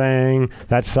finger thing.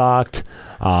 That sucked.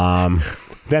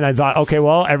 Then I thought, okay,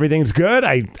 well, everything's good.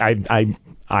 I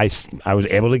was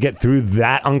able to get through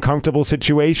that uncomfortable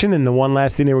situation, and the one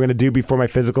last thing they were going to do before my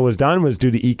physical was done was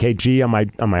do the EKG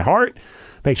on my heart,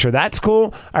 make sure that's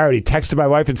cool. I already texted my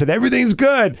wife and said, everything's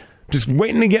good. Just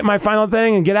waiting to get my final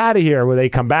thing and get out of here. Where they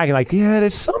come back and like, yeah,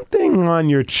 there's something on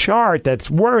your chart that's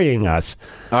worrying us.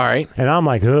 All right. And I'm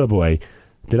like, oh boy,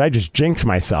 did I just jinx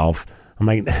myself? I'm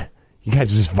like, you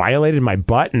guys just violated my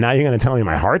butt, and now you're going to tell me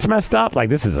my heart's messed up? Like,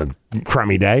 this is a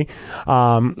crummy day.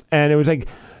 And it was like,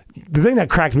 the thing that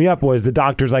cracked me up was the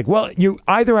doctor's like, well, you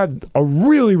either have a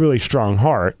really, really strong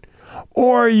heart,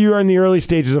 or you're in the early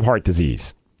stages of heart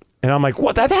disease. And I'm like,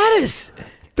 what?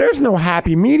 There's no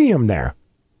happy medium there.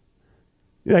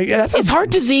 Like, is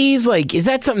heart disease, like, is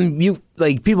that something you,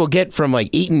 like, people get from, like,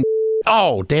 eating?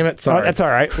 Oh, damn it. Sorry. Oh, that's all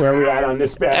right. Where are we at on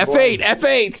this bad F8,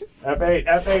 boy?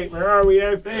 F8. Where are we?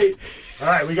 F8. All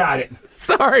right, we got it.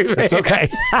 Sorry, man. It's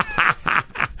okay.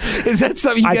 Is that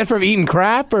something you get from eating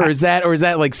crap, or is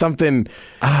that like something?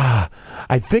 I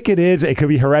think it is. It could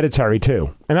be hereditary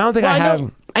too, and I don't think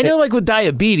I know, like with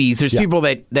diabetes, there's people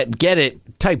that get it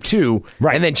type 2,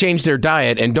 right, and then change their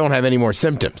diet and don't have any more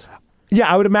symptoms. Yeah,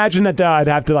 I would imagine that I'd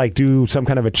have to like do some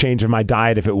kind of a change of my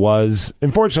diet if it was.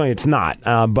 Unfortunately, it's not.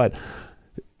 But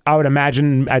I would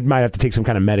imagine I might have to take some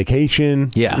kind of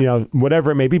medication. Yeah. You know, whatever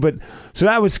it may be. But so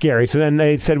that was scary. So then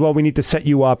they said, well, we need to set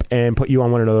you up and put you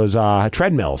on one of those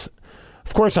treadmills.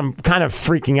 Of course, I'm kind of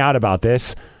freaking out about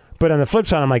this. But on the flip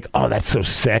side, I'm like, oh, that's so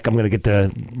sick. I'm going to get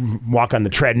to walk on the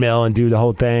treadmill and do the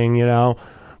whole thing, you know,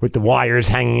 with the wires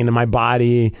hanging into my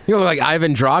body. You look like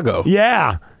Ivan Drago.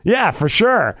 Yeah, for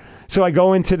sure. So I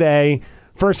go in today.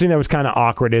 First thing that was kind of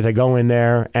awkward is I go in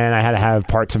there and I had to have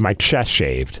parts of my chest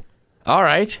shaved. All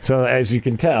right. So as you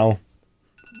can tell,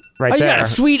 right there. You got a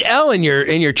sweet L in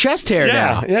your chest hair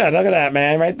now. Yeah, look at that,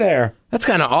 man, right there. That's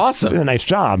kind of awesome. Did a nice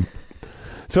job.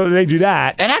 So they do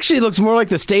that. It actually looks more like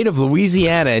the state of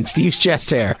Louisiana in Steve's chest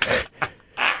hair.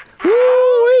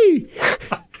 Woo-wee.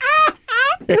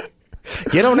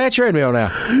 Get on that treadmill now.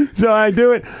 So I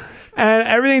do it, and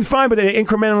everything's fine, but they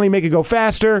incrementally make it go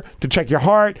faster to check your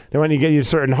heart. Then when you get a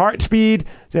certain heart speed,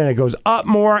 then it goes up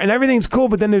more, and everything's cool.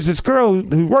 But then there's this girl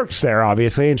who works there,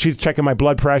 obviously, and she's checking my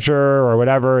blood pressure or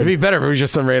whatever. It'd be better if it was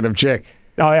just some random chick.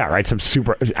 Oh, yeah, right.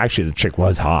 Actually, the chick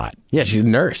was hot. Yeah, she's a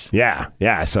nurse.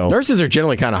 Yeah. So nurses are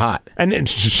generally kind of hot. And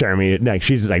she's sharing me, like,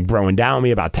 she's like broing down with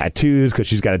me about tattoos because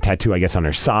she's got a tattoo, I guess, on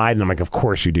her side. And I'm like, of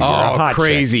course you do. You're a hot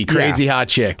crazy hot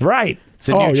chick. Right. It's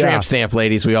a new tramp stamp,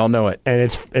 ladies. We all know it. And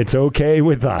it's okay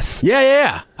with us.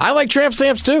 Yeah. I like tramp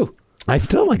stamps, too. I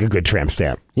still like a good tramp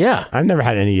stamp. Yeah. I've never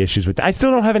had any issues with that. I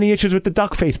still don't have any issues with the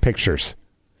duck face pictures.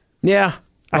 Yeah.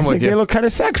 I think they look kind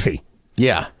of sexy.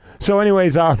 Yeah. So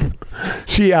anyways,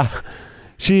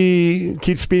 she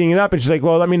keeps speeding it up, and she's like,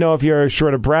 well, let me know if you're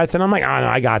short of breath. And I'm like, oh, no,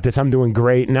 I got this. I'm doing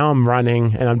great. Now I'm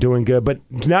running, and I'm doing good. But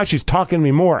now she's talking to me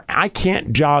more. I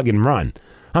can't jog and run.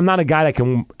 I'm not a guy that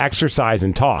can exercise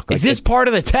and talk. Is this part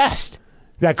of the test?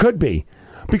 That could be.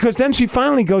 Because then she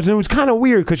finally goes, and it was kind of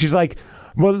weird, because she's like,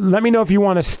 well, let me know if you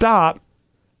want to stop.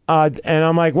 And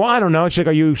I'm like, well, I don't know. She's like,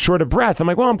 are you short of breath? I'm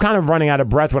like, well, I'm kind of running out of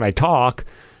breath when I talk.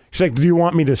 She's like, do you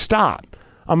want me to stop?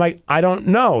 I'm like, I don't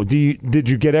know. Did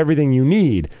you get everything you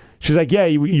need? She's like, yeah,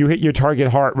 you hit your target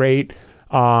heart rate,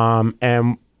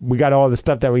 and we got all the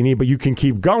stuff that we need, but you can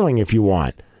keep going if you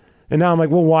want. And now I'm like,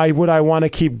 well, why would I want to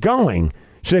keep going?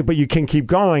 She's like, but you can keep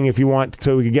going if you want,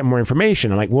 so we can get more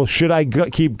information. I'm like, well, should I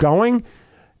keep going?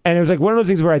 And it was like one of those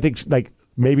things where I think, like,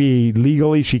 maybe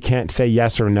legally she can't say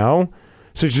yes or no.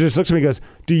 So she just looks at me and goes,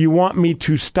 do you want me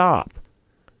to stop?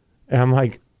 And I'm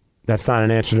like, that's not an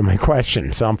answer to my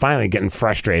question. So I'm finally getting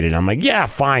frustrated. I'm like, yeah,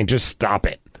 fine, just stop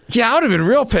it. Yeah, I would have been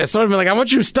real pissed. I would have been like, I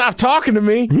want you to stop talking to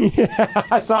me.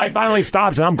 Yeah, so I finally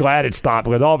stopped, and I'm glad it stopped,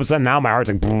 because all of a sudden now my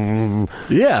heart's like,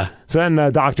 yeah. So then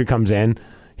the doctor comes in.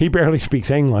 He barely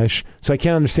speaks English, so I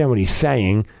can't understand what he's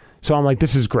saying. So I'm like,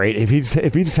 this is great. If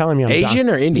he's telling me I'm Asian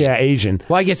or Indian? Yeah, Asian.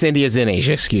 Well, I guess India's in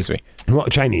Asia, excuse me. Well,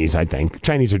 Chinese, I think.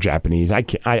 Chinese or Japanese.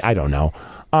 I don't know.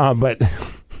 But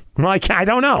well, I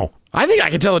don't know. I think I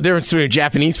can tell the difference between a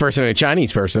Japanese person and a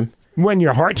Chinese person. When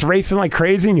your heart's racing like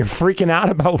crazy and you're freaking out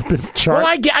about this chart.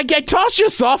 Well, I tossed you a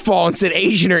softball and said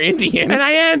Asian or Indian. And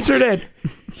I answered it.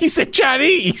 You said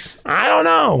Chinese. I don't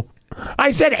know.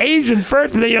 I said Asian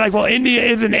first, but then you're like, well, India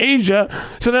isn't Asia.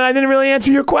 So then I didn't really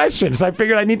answer your question. So I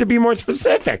figured I need to be more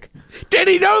specific. Did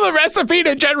he know the recipe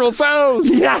to General Tso's?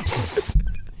 Yes.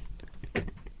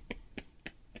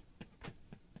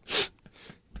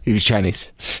 He was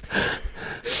Chinese.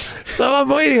 So I'm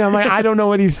waiting. I'm like, I don't know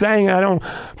what he's saying.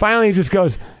 Finally, he just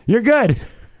goes, you're good.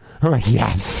 I'm like,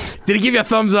 yes. Did he give you a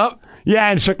thumbs up? Yeah,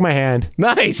 and shook my hand.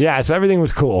 Nice. Yeah, so everything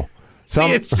was cool.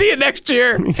 So see you next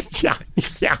year.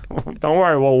 Yeah. Don't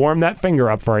worry, we'll warm that finger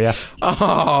up for you.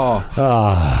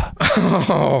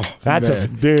 That's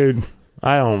man. Dude.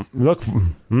 Don't look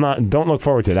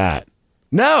forward to that.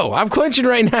 No, I'm clinching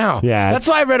right now. Yeah, that's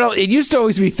why I read. It used to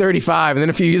always be 35, and then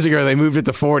a few years ago they moved it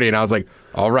to 40, and I was like,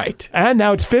 all right. And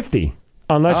now it's 50,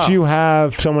 unless you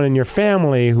have someone in your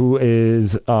family who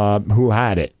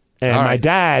had it. And my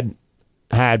dad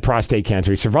had prostate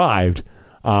cancer. He survived.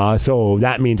 So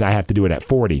that means I have to do it at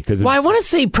 40. Well, I want to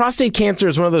say prostate cancer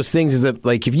is one of those things is that,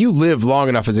 like, if you live long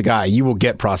enough as a guy, you will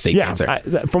get prostate cancer.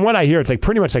 From what I hear, it's like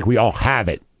pretty much like we all have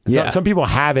it. Some people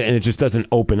have it and it just doesn't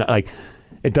open, like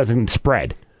it doesn't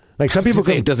spread. Like some people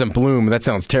say it doesn't bloom. That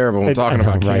sounds terrible when talking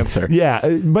about cancer. Yeah,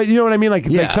 but you know what I mean? Like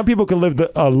some people can live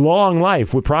a long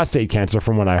life with prostate cancer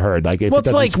from what I heard. Like if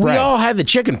it's like we all had the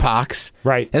chicken pox.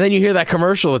 Right. And then you hear that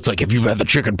commercial, it's like, if you've had the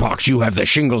chicken pox, you have the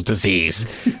shingles disease.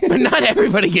 But not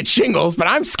everybody gets shingles, but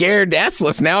I'm scared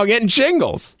S-less now getting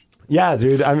shingles. Yeah,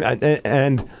 dude.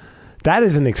 And that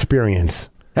is an experience.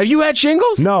 Have you had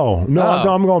shingles? No,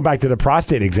 I'm going back to the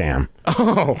prostate exam.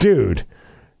 Oh. Dude,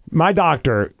 my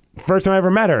doctor, first time I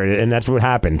ever met her, and that's what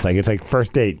happens. Like, it's like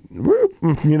first date. Whoop,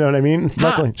 you know what I mean?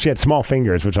 Luckily, she had small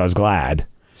fingers, which I was glad.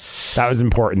 That was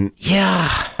important.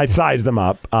 Yeah. I sized them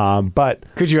up, but...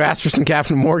 Could you ask for some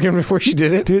Captain Morgan before she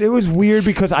did it? Dude, it was weird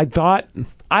because I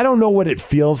don't know what it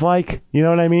feels like. You know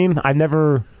what I mean? I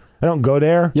don't go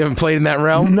there. You haven't played in that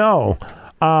realm? No.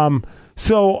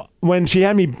 So when she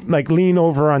had me like lean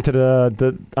over onto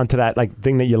onto that like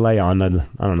thing that you lay on, I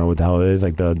don't know what the hell it is,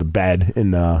 like the bed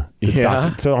in the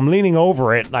doctor. So I'm leaning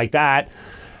over it like that,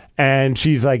 and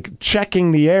she's like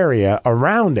checking the area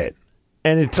around it,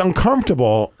 and it's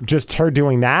uncomfortable just her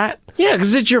doing that. Yeah,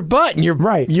 because it's your butt and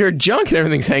your junk and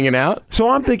everything's hanging out. So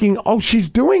I'm thinking, oh, she's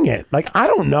doing it. Like, I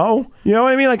don't know. You know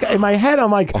what I mean? Like, in my head, I'm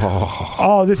like,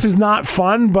 oh, this is not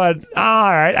fun, but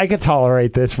all right, I could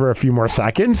tolerate this for a few more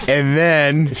seconds. And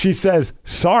then she says,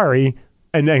 sorry,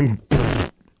 and then,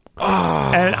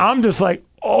 and I'm just like,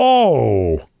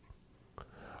 Oh,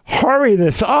 hurry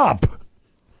this up.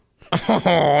 Oh,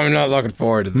 I'm not looking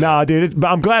forward to that. No, dude, but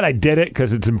I'm glad I did it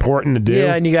because it's important to do.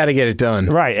 Yeah, and you got to get it done.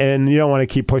 Right, and you don't want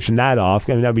to keep pushing that off.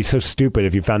 I mean, that'd be so stupid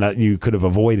if you found out you could have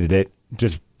avoided it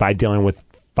just by dealing with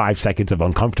 5 seconds of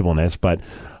uncomfortableness, but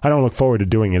I don't look forward to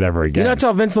doing it ever again. You know, that's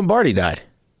how Vince Lombardi died.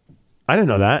 I didn't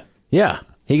know that. Yeah.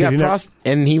 He got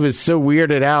and he was so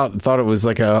weirded out and thought it was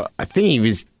like to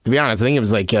be honest, I think it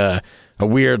was like a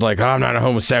weird, like, oh, I'm not a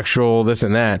homosexual, this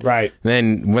and that. Right.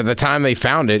 Then by the time they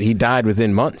found it, he died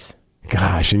within months.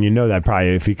 Gosh, and you know that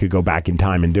probably if he could go back in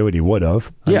time and do it, he would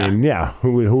have. I mean,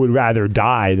 who would rather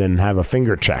die than have a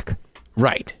finger check?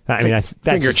 Right. I mean, that's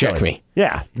finger check silly. me.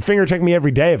 Yeah, finger check me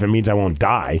every day if it means I won't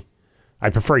die. I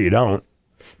prefer you don't.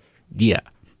 Yeah.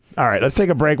 All right, let's take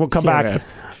a break. We'll come back.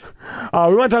 We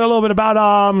want to talk a little bit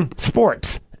about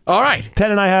sports. All right.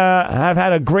 Ted and I have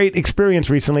had a great experience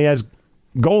recently as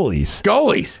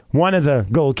goalies. One as a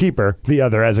goalkeeper, the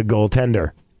other as a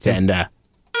goaltender.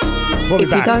 We'll be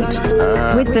If back. you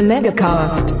don't, with the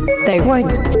Megacast, they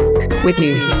won't. With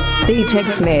you, D-Tech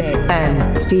Smith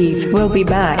and Steve will be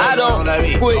back. I don't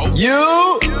with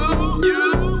you.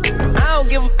 I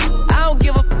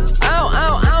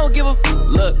don't give a.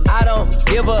 Look, I don't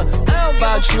give a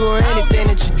about you or anything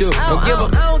that you do. Don't give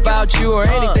a about you or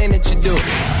anything that you do.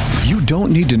 You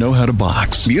don't need to know how to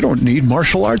box. You don't need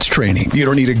martial arts training. You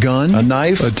don't need a gun, a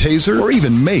knife, a taser, or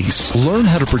even mace. Learn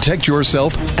how to protect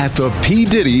yourself at the P.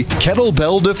 Diddy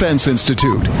Kettlebell Defense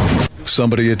Institute.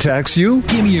 Somebody attacks you?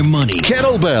 Give me your money.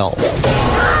 Kettlebell.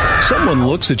 Someone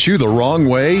looks at you the wrong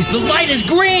way? The light is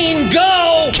green.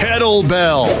 Go!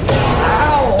 Kettlebell.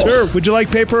 Sir, would you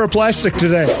like paper or plastic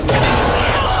today?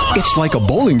 It's like a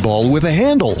bowling ball with a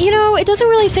handle. You know, it doesn't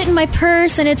really fit in my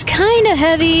purse, and it's kind of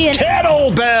heavy. And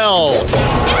Kettlebell!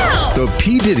 Ow! The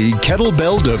P. Diddy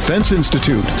Kettlebell Defense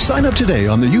Institute. Sign up today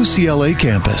on the UCLA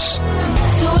campus. So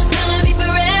it's gonna be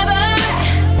forever.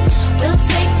 We'll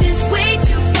take this way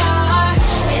too far.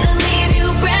 It'll leave you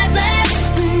breathless,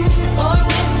 or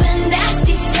with a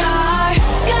nasty scar.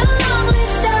 Got a long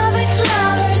list of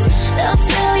ex-lovers. They'll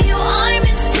tell you I'm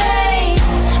insane,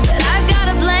 but I've got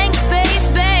a blank space,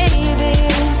 baby,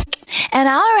 and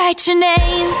I'll write your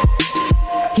name.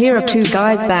 Here are two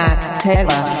guys that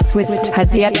Taylor Swift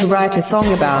has yet to write a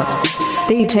song about.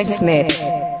 D-Tech Smith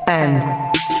and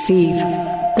Steve,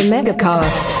 the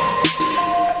Megacast.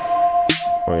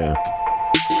 Oh, yeah.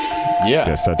 Yeah.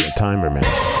 Just such a timer, man.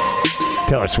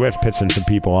 Taylor Swift pissing some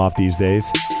people off these days.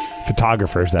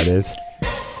 Photographers, that is.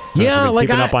 Yeah, like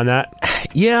keeping up on that.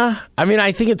 Yeah. I mean,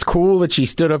 I think it's cool that she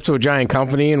stood up to a giant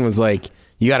company and was like,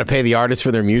 you got to pay the artists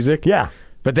for their music. Yeah.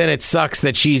 But then it sucks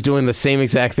that she's doing the same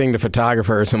exact thing to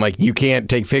photographers and like you can't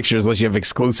take pictures unless you have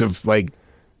exclusive like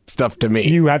stuff to me.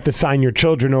 You have to sign your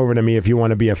children over to me if you want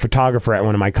to be a photographer at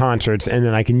one of my concerts, and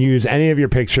then I can use any of your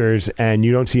pictures and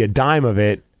you don't see a dime of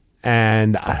it.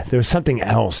 And there was something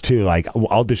else too, like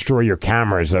I'll destroy your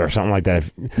cameras or something like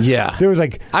that. Yeah. There was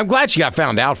like, I'm glad she got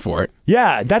found out for it.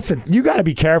 yeah, you got to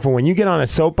be careful when you get on a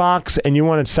soapbox and you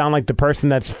want to sound like the person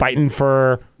that's fighting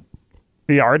for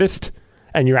the artist,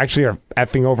 and you actually are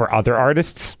effing over other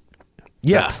artists.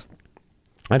 Yeah.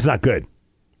 That's not good.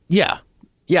 Yeah.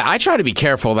 Yeah, I try to be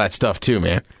careful of that stuff too,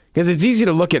 man. Because it's easy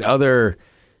to look at other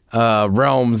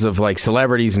realms of like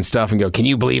celebrities and stuff and go, can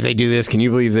you believe they do this? Can you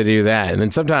believe they do that? And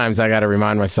then sometimes I got to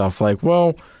remind myself, like,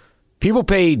 well, people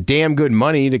pay damn good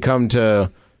money to come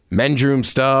to men's room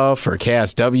stuff or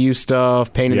KSW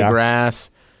stuff, painting the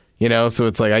grass, you know? So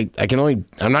it's like,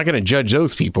 I'm not going to judge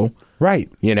those people.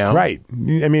 Right. You know? Right.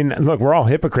 I mean, look, we're all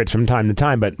hypocrites from time to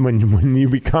time, but when you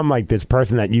become like this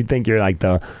person that you think you're like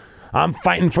I'm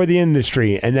fighting for the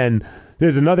industry, and then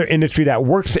there's another industry that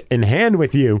works in hand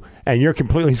with you and you're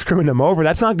completely screwing them over,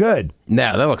 that's not good.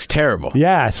 No, that looks terrible.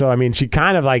 Yeah. So, I mean, she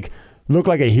kind of like looked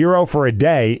like a hero for a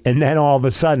day, and then all of a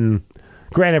sudden,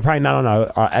 granted, probably not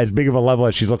on as big of a level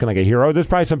as she's looking like a hero. There's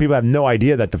probably some people that have no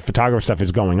idea that the photographer stuff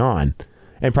is going on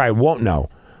and probably won't know.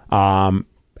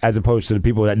 As opposed to the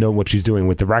people that know what she's doing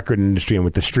with the record industry and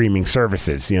with the streaming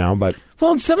services, you know. But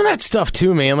well, and some of that stuff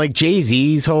too, man. Like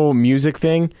Jay-Z's whole music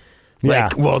thing.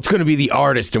 Like, well, it's going to be the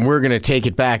artist, and we're going to take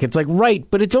it back. It's like, right,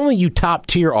 but it's only you top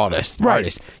tier artists.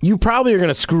 You probably are going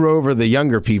to screw over the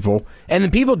younger people, and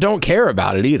the people don't care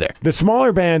about it either. The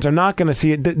smaller bands are not going to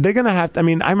see it. They're going to have. I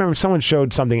mean, I remember someone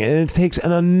showed something, and it takes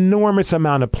an enormous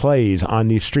amount of plays on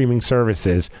these streaming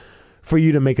services for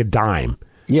you to make a dime.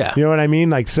 Yeah. You know what I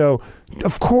mean? Like, so,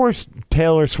 of course,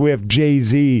 Taylor Swift,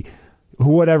 Jay-Z,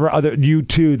 whatever other,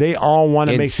 U2, they all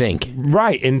want to make... sync.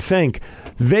 Right, in sync.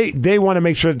 They want to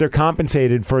make sure that they're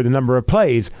compensated for the number of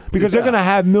plays because they're going to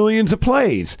have millions of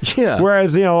plays. Yeah.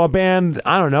 Whereas, you know, a band,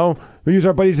 I don't know, We use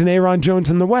our buddies in Aaron Jones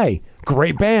and the Way.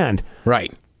 Great band.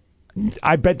 Right.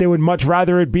 I bet they would much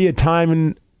rather it be a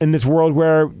time in this world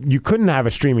where you couldn't have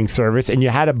a streaming service and you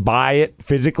had to buy it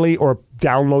physically or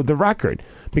download the record,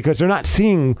 because they're not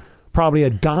seeing probably a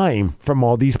dime from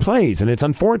all these plays, and it's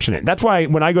unfortunate. That's why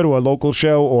when I go to a local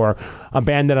show or a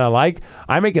band that I like,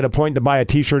 I make it a point to buy a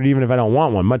T-shirt even if I don't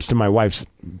want one, much to my wife's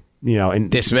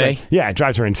and dismay. Yeah, it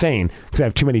drives her insane because I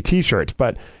have too many T-shirts.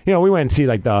 But we went and see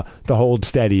like the Hold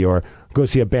Steady or go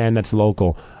see a band that's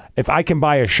local. If I can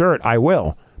buy a shirt, I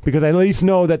will, because I at least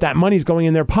know that money's going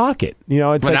in their pocket.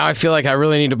 It's but now I feel like I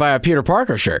really need to buy a Peter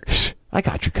Parker shirt. I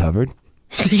got you covered.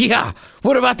 Yeah.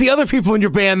 What about the other people in your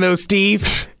band, though,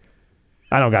 Steve?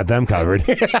 I don't got them covered.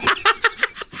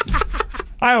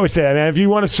 I always say that, man. If you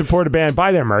want to support a band,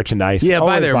 buy their merchandise. Yeah,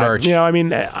 buy their merch.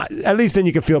 At least then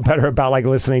you can feel better about like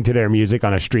listening to their music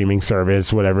on a streaming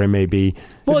service, whatever it may be.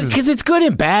 Well, because it's good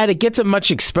and bad. It gets them much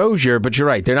exposure, but you're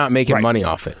right. They're not making money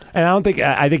off it. And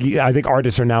I think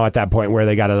artists are now at that point where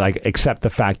they got to like accept the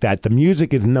fact that the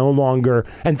music is no longer.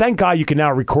 And thank God you can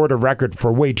now record a record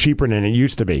for way cheaper than it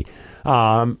used to be.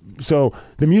 So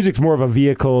the music's more of a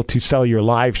vehicle to sell your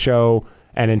live show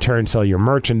and in turn sell your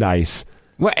merchandise.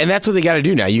 Well, and that's what they got to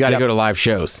do now. You got to go to live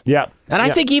shows. Yeah. And I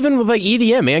think even with like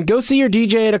EDM, man, go see your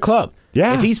DJ at a club.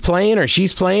 Yeah. If he's playing or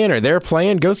she's playing or they're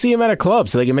playing, go see him at a club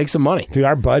so they can make some money. Dude,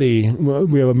 our buddy,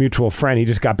 we have a mutual friend. He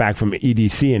just got back from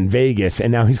EDC in Vegas,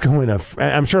 and now he's going to.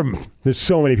 I'm sure there's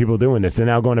so many people doing this. They're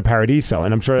now going to Paradiso,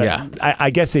 and I'm sure. I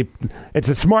guess it's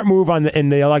a smart move in the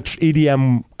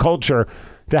EDM culture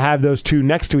to have those two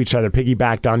next to each other,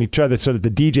 piggybacked on each other, so that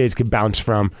the DJs could bounce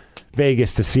from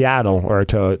Vegas to Seattle or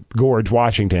to Gorge,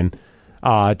 Washington.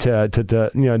 Travel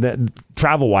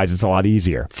wise, it's a lot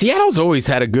easier. Seattle's always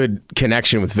had a good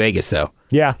connection with Vegas, though.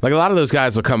 Yeah, like a lot of those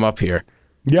guys will come up here.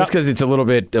 Just because it's a little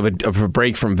bit of a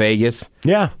break from Vegas.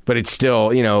 Yeah, but it's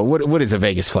still, what is a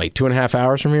Vegas flight? 2.5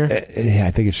 hours from here? Yeah,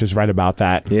 I think it's just right about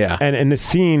that. Yeah, and the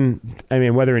scene. I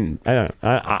mean,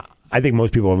 I think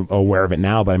most people are aware of it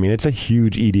now, but I mean, it's a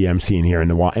huge EDM scene here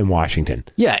in Washington.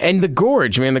 Yeah, and the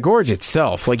Gorge, man, the Gorge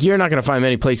itself, like you're not going to find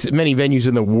many venues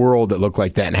in the world that look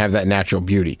like that and have that natural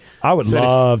beauty. I would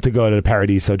love to go to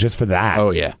Paradiso just for that.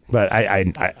 Oh yeah, but I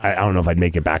don't know if I'd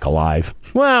make it back alive.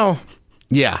 Well,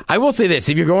 yeah, I will say this: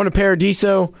 if you're going to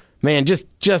Paradiso, man, just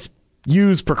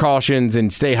use precautions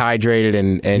and stay hydrated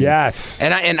and yes.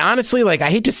 And honestly, like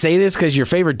I hate to say this because your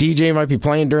favorite DJ might be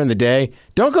playing during the day.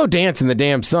 Don't go dance in the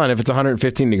damn sun if it's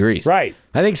 115 degrees. Right.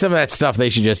 I think some of that stuff they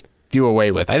should just do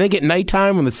away with. I think at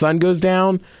nighttime when the sun goes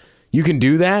down, you can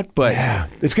do that, but yeah,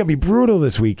 it's gonna be brutal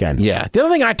this weekend. Yeah. The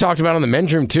other thing I talked about on the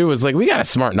men's room too is like we gotta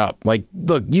smarten up. Like,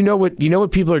 look, you know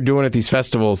what people are doing at these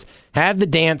festivals. Have the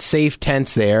dance safe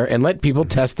tents there and let people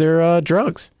test their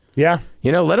drugs. Yeah.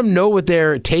 Let them know what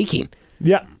they're taking.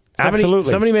 Yeah,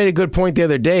 absolutely. Somebody made a good point the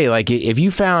other day. Like, if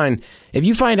you find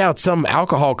out some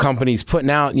alcohol companies putting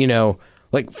out,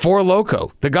 like Four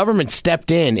Loko, the government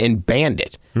stepped in and banned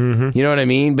it. Mm-hmm. You know what I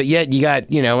mean? But yet you got,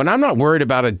 and I'm not worried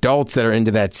about adults that are into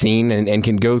that scene and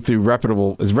can go through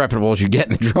reputable as you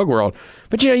get in the drug world.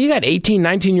 But, you got 18,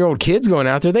 19-year-old kids going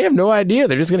out there. They have no idea.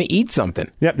 They're just going to eat something.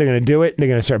 Yep, they're going to do it. They're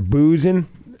going to start boozing.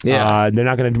 Yeah. They're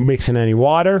not going to mix in any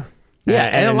water. Yeah,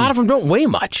 and a lot of them don't weigh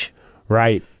much.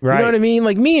 Right. You know what I mean?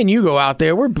 Like me and you go out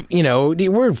there, we're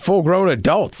full-grown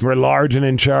adults. We're large and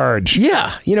in charge.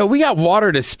 Yeah. We got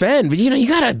water to spend, but you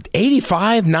got a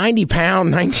 85,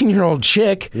 90-pound, 19-year-old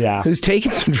chick who's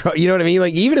taking some drugs. You know what I mean?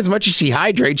 Like even as much as she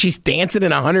hydrates, she's dancing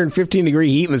in 115-degree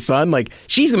heat in the sun. Like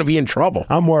she's going to be in trouble.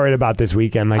 I'm worried about this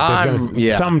weekend. Like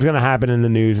something's going to happen in the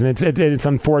news, and it's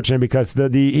unfortunate because the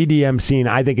EDM scene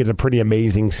I think is a pretty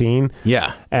amazing scene.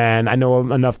 Yeah. And I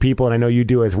know enough people, and I know you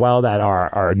do as well, that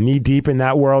are knee deep in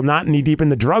that world, not knee deep in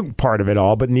the drug part of it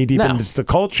all, but knee deep in just the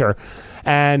culture.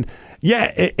 And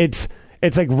yeah, it's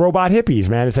like robot hippies,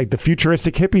 man. It's like the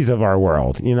futuristic hippies of our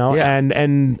world, Yeah.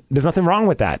 And there's nothing wrong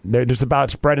with that. They're just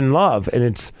about spreading love. And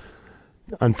it's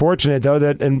unfortunate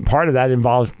though and part of that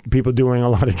involves people doing a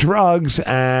lot of drugs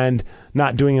and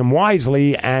not doing them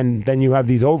wisely, and then you have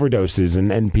these overdoses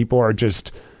and people are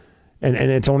just and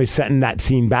it's only setting that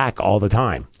scene back all the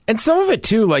time. And some of it,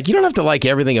 too, like, you don't have to like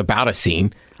everything about a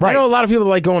scene. Right. I know a lot of people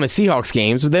like going to Seahawks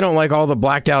games, but they don't like all the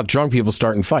blacked out drunk people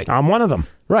starting fights. I'm one of them.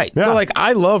 Right. Yeah. So, like,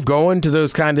 I love going to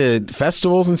those kind of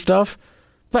festivals and stuff,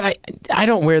 but I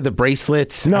don't wear the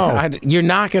bracelets. No. You're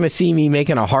not going to see me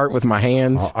making a heart with my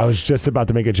hands. Oh, I was just about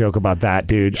to make a joke about that,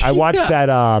 dude. I watched that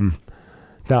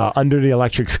the Under the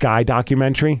Electric Sky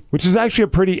documentary, which is actually a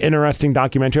pretty interesting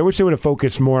documentary. I wish they would have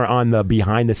focused more on the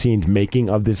behind-the-scenes making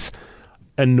of this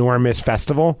enormous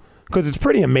festival, because it's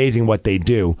pretty amazing what they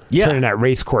do, turning that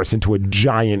race course into a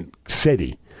giant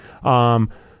city.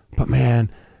 But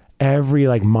man, every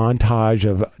like montage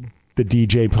of the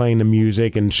DJ playing the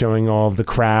music and showing all of the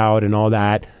crowd and all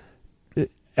that,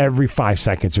 every 5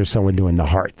 seconds there's someone doing the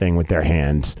heart thing with their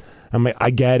hands. I'm like, I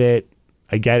get it.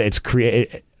 It's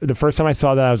the first time I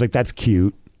saw that, I was like, that's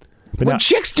cute. But when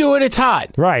chicks do it, it's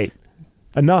hot. Right.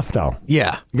 Enough though.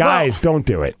 Yeah. Guys, don't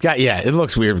do it. Yeah, it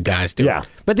looks weird when guys do it.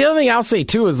 But the other thing I'll say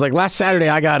too is like last Saturday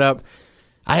I got up,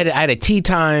 I had a tea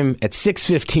time at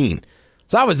 6:15.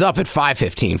 So I was up at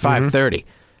 5:15, 5:30,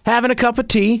 having a cup of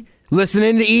tea,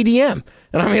 listening to EDM.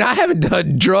 And I mean, I haven't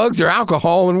done drugs or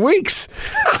alcohol in weeks.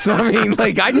 So I mean,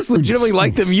 like, I just legitimately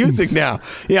like the music now.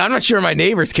 Yeah, I'm not sure my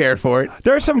neighbors cared for it.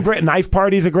 There's some great Knife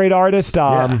Party's a great artist.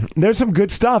 There's some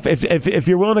good stuff. If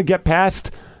you're willing to get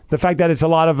past the fact that it's a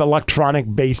lot of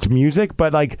electronic based music,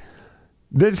 but like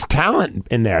there's talent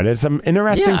in there. There's some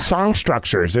interesting song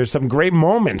structures. There's some great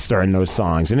moments during those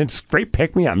songs, and it's great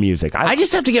pick-me-up music. I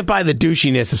just have to get by the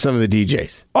douchiness of some of the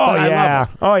DJs. Oh, yeah.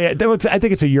 I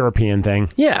think it's a European thing.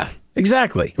 Yeah,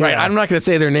 exactly. Right. I'm not going to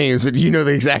say their names, but you know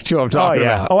the exact who I'm talking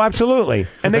about. Oh, absolutely.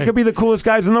 And they could be the coolest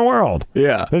guys in the world.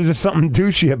 Yeah. There's just something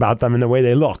douchey about them in the way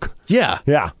they look. Yeah.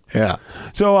 Yeah. Yeah.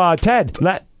 So, Ted,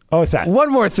 what's that? One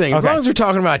more thing. As long as we're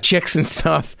talking about chicks and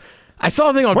stuff, I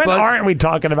saw a thing on When aren't we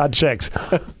talking about chicks?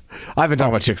 I've been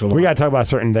talking about chicks a lot. We got to talk about a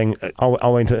certain thing.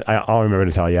 I'll wait until I'll remember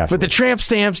to tell you after. But the tramp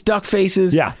stamps, duck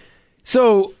faces. Yeah.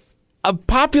 So a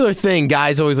popular thing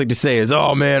guys always like to say is,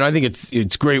 oh, man, I think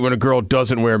it's great when a girl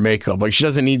doesn't wear makeup. Like, she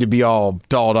doesn't need to be all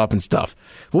dolled up and stuff.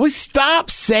 Well, we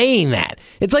stop saying that.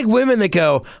 It's like women that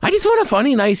go, I just want a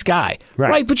funny, nice guy.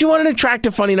 Right. But you want an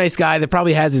attractive, funny, nice guy that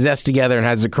probably has his S together and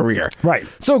has a career. Right.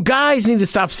 So guys need to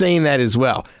stop saying that as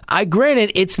well.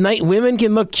 Granted, it's nice. Women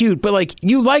can look cute, but like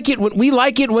we like it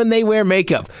when they wear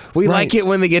makeup. We like it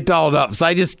when they get dolled up. So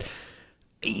I just,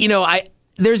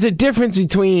 there's a difference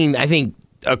between, I think,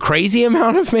 a crazy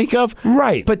amount of makeup.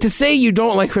 Right. But to say you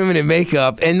don't like women in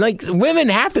makeup, and like women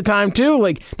half the time too,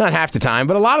 like not half the time,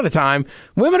 but a lot of the time,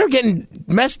 women are getting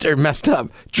messed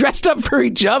up, dressed up for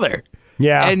each other.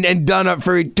 Yeah. And done up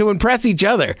to impress each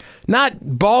other. Not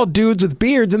bald dudes with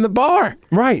beards in the bar.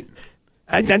 Right.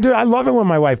 Dude, I love it when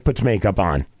my wife puts makeup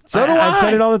on. So do I. I've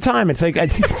said it all the time. It's like,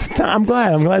 I'm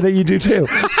glad that you do too.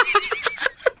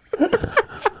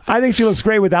 I think she looks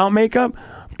great without makeup,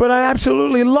 but I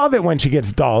absolutely love it when she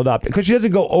gets dolled up because she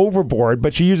doesn't go overboard,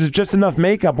 but she uses just enough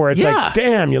makeup where it's like,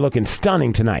 damn, you're looking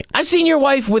stunning tonight. I've seen your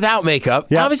wife without makeup.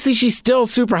 Yeah. Obviously, she's still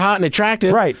super hot and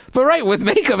attractive. Right. But with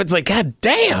makeup, it's like, God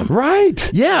damn.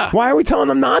 Right. Yeah. Why are we telling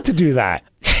them not to do that?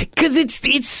 Because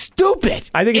it's stupid.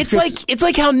 I think it's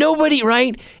like how nobody,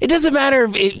 right? It doesn't matter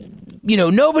if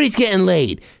nobody's getting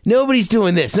laid. Nobody's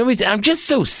doing this. I'm just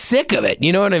so sick of it.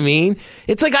 You know what I mean?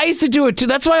 It's like I used to do it too.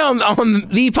 That's why on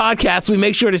the podcast, we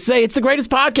make sure to say it's the greatest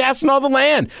podcast in all the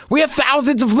land. We have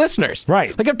thousands of listeners.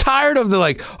 Right. Like I'm tired of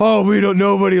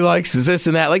nobody likes this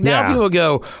and that. Like now people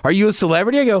go, are you a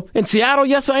celebrity? I go, in Seattle,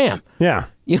 yes, I am. Yeah.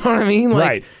 You know what I mean? Like,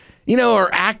 right.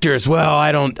 Or actors. Well,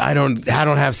 I don't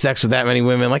have sex with that many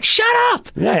women. Like, shut up.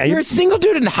 Yeah, you're a single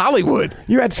dude in Hollywood.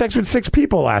 You had sex with 6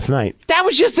 people last night. That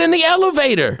was just in the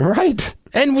elevator. Right.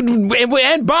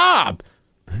 And Bob.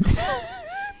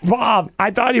 Bob,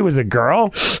 I thought he was a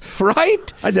girl.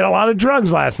 Right? I did a lot of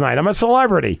drugs last night. I'm a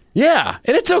celebrity. Yeah.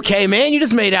 And it's okay, man. You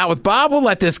just made out with Bob. We'll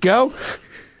let this go.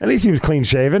 At least he was clean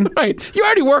shaven. Right. You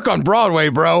already work on Broadway,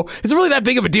 bro. Is it really that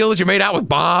big of a deal that you made out with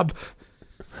Bob?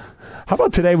 How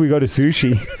about today we go to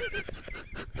sushi?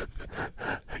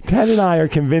 Ted and I are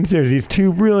convinced there's these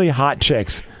 2 really hot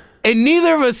chicks. And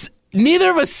neither of us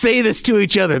say this to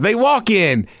each other. They walk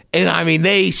in, and I mean,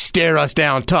 they stare us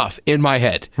down tough in my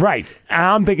head. Right.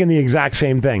 I'm thinking the exact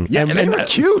same thing. Yeah, and they were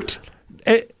cute.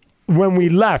 When we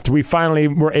left, we finally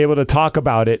were able to talk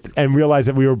about it and realize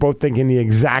that we were both thinking the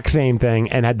exact same thing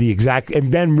and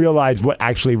then realized what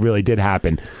actually really did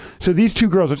happen. So these 2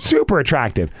 girls are super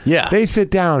attractive. Yeah. They sit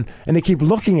down and they keep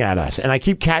looking at us, and I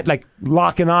keep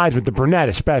locking eyes with the brunette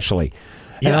especially.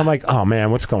 And I'm like, oh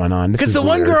man, what's going on? Because the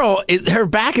one girl, her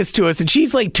back is to us, and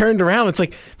she's like turned around. It's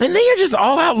like, man, they are just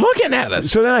all out looking at us.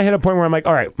 So then I hit a point where I'm like,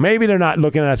 all right, maybe they're not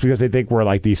looking at us because they think we're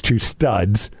like these 2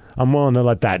 studs. I'm willing to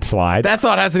let that slide. That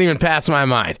thought hasn't even passed my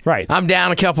mind. Right. I'm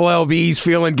down a couple LBs,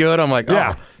 feeling good. I'm like, oh.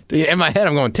 Yeah. In my head,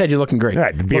 I'm going, Ted, you're looking great.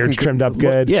 Right. The beard's trimmed up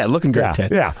good. Looking great,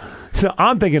 Ted. Yeah. So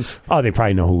I'm thinking, oh, they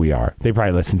probably know who we are. They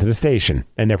probably listen to the station.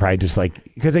 And they're probably just like,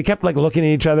 because they kept looking at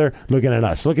each other, looking at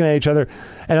us, looking at each other.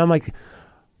 And I'm like,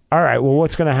 all right, well,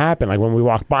 what's going to happen? Like when we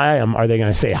walk by them, are they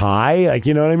going to say hi? Like,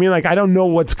 you know what I mean? Like, I don't know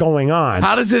what's going on.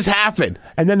 How does this happen?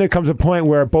 And then there comes a point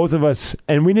where both of us,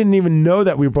 and we didn't even know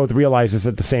that we both realized this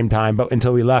at the same time, but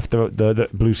until we left the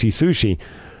Blue Sea Sushi,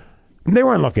 they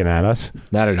weren't looking at us.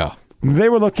 Not at all. They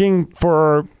were looking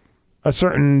for a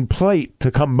certain plate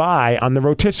to come by on the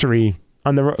rotisserie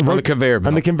on the conveyor belt.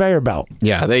 On the conveyor belt.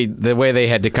 Yeah, the way they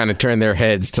had to kind of turn their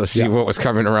heads to see what was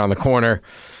coming around the corner.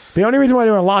 The only reason why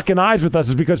they were locking eyes with us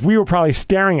is because we were probably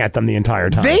staring at them the entire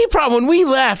time. When we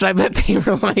left, I bet they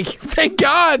were like, thank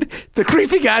God the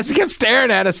creepy guys that kept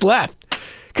staring at us left.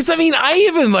 Because, I mean, I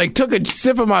even, like, took a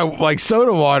sip of my, like,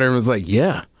 soda water and was like,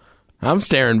 yeah, I'm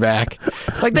staring back.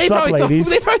 Like, they probably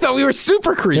thought we were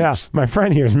super creeps. Yeah, my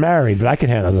friend here is married, but I can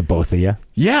handle the both of you.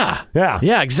 Yeah. Yeah.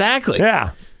 Yeah, exactly.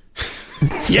 Yeah.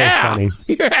 So funny.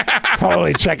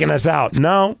 Totally checking us out.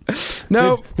 No.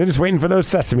 They're just waiting for those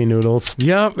sesame noodles.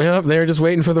 Yep. They're just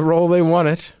waiting for the roll they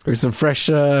wanted. Or some fresh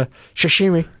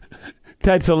sashimi.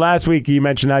 Ted, so last week you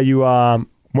mentioned how you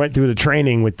went through the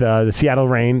training with the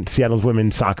Seattle's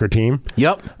women's soccer team.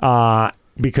 Yep.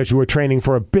 Because you were training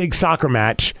for a big soccer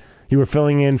match. You were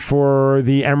filling in for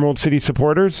the Emerald City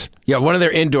Supporters? Yeah, one of their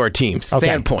indoor teams,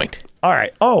 Sandpoint. All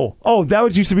right. Oh,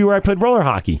 that used to be where I played roller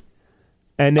hockey.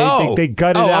 And they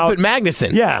gutted out. Up at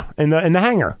Magnuson. Yeah, in the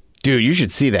hangar. Dude, you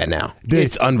should see that now.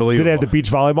 It's unbelievable. Do they have the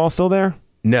beach volleyball still there?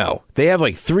 No. They have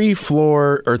like 3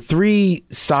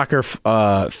 soccer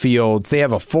fields. They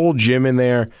have a full gym in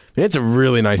there. It's a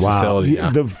really nice facility. Yeah.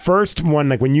 The first one,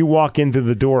 like when you walk into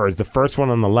the doors, the first one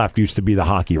on the left used to be the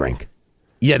hockey rink.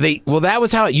 Yeah, that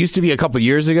was how it used to be a couple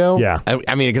years ago. Yeah.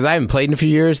 I mean, because I haven't played in a few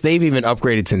years. They've even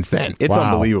upgraded since then. It's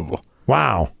unbelievable.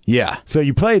 Wow. Yeah. So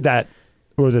you played that,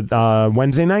 was it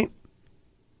Wednesday night?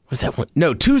 Was that one?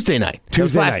 No, Tuesday night. It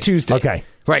was last Tuesday. Okay.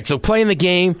 Right, so playing the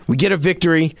game, we get a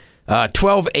victory,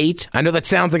 12-8. I know that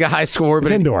sounds like a high score, but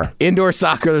it's indoor. Indoor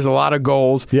soccer, there's a lot of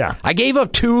goals. Yeah. I gave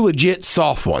up 2 legit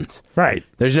soft ones. Right.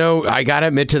 I got to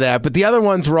admit to that. But the other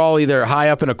ones were all either high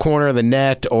up in a corner of the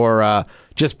net or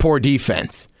just poor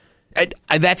defense.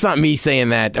 That's not me saying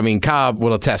that. I mean, Cobb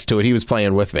will attest to it. He was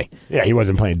playing with me. Yeah, he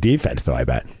wasn't playing defense, though, I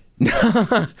bet.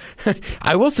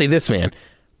 I will say this, man.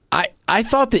 I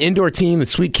thought the indoor team, the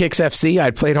Sweet Kicks FC,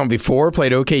 I'd played on before,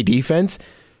 played okay defense.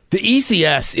 The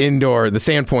ECS indoor, the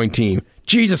Sandpoint team,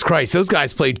 Jesus Christ, those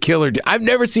guys played killer. I've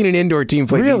never seen an indoor team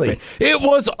play defense. It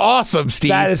was awesome, Steve.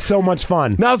 That is so much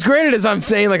fun. Now, as granted as I'm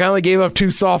saying, like I only gave up 2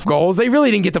 soft goals, they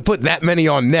really didn't get to put that many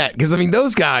on net because, I mean,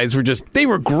 those guys were they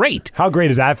were great. How great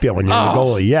does that feel when you're the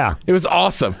goalie? Yeah. It was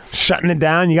awesome. Shutting it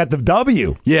down, you got the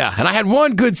W. Yeah, and I had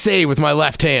one good save with my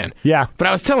left hand. Yeah. But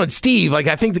I was telling Steve, like,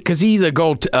 I think because he's a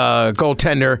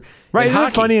goaltender. Right, isn't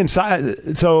it funny?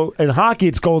 So in hockey,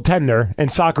 it's goaltender, and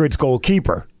soccer, it's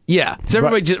goalkeeper. Yeah, so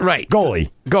everybody just goalie,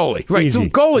 right? Easy. So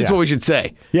goalie's what we should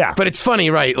say. Yeah, but it's funny,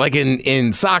 right? Like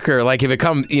in soccer, like if it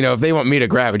comes, if they want me to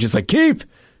grab it, just like keep.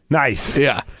 Nice.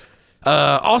 Yeah.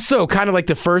 Also, kind of like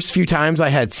the first few times I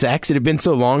had sex, it had been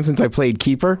so long since I played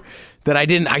keeper that I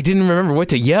didn't remember what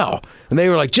to yell, and they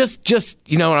were like just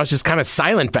and I was just kind of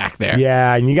silent back there.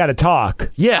 Yeah, and you got to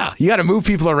talk. Yeah, you got to move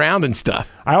people around and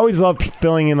stuff. I always loved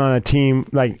filling in on a team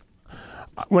like.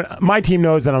 When my team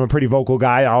knows that I'm a pretty vocal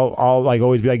guy, I'll like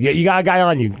always be like, yeah, you got a guy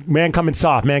on you, man coming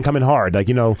soft, man coming hard, like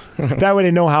that way they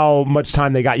know how much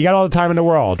time they got. You got all the time in the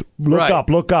world. Look up,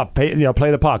 play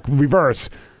the puck,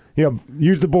 reverse,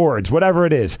 use the boards, whatever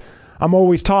it is. I'm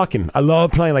always talking. I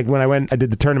love playing. Like when I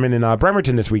did the tournament in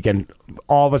Bremerton this weekend.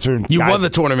 All of us are. You won the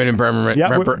tournament in Bremerton.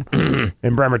 Yeah,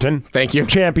 in Bremerton. Thank you.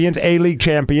 Champions, A-League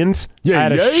champions. I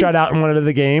had a shutout in one of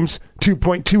the games.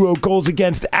 2.20 goals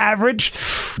against average.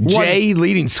 Jay,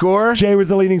 leading scorer. Jay was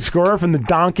the leading scorer from the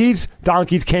Donkeys.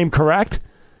 Donkeys came correct,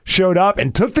 showed up,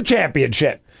 and took the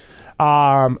championship.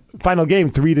 Final game,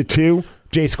 3-2.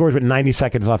 Jay scores with 90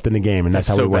 seconds left in the game, and that's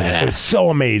how we won. It was so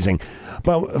amazing.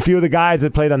 But a few of the guys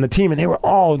that played on the team, and they were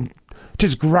all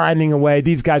just grinding away.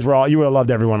 These guys were you would have loved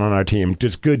everyone on our team.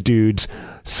 Just good dudes.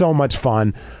 So much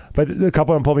fun. But a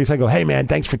couple of them pulled me aside and go, hey, man,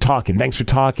 thanks for talking.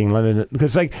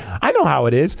 Because, I know how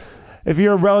it is. If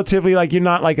you're relatively, you're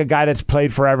not like a guy that's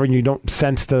played forever and you don't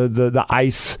sense the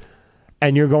ice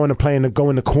and you're going to play go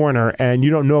in the corner and you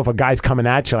don't know if a guy's coming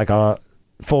at you like a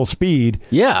full speed.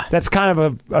 Yeah. That's kind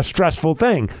of a stressful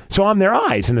thing. So I'm their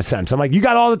eyes in a sense. I'm like, you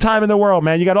got all the time in the world,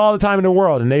 man. You got all the time in the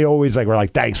world. And they always were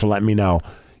like, thanks for letting me know.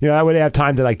 That way they have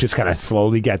time to just kind of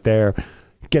slowly get there,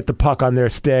 get the puck on their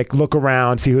stick, look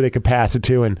around, see who they could pass it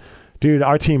to. And dude,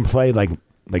 our team played like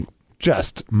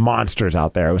just monsters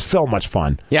out there. It was so much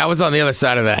fun. Yeah, I was on the other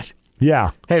side of that.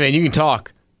 Yeah. Hey, man, you can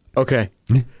talk. Okay.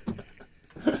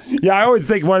 Yeah, I always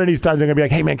think one of these times I'm going to be like,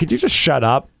 hey, man, could you just shut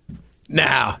up?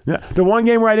 Now. Yeah. The one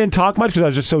game where I didn't talk much because I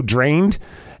was just so drained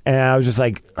and I was just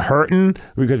hurting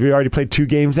because we already played 2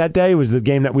 games that day was the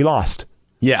game that we lost.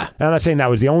 Yeah. And I'm not saying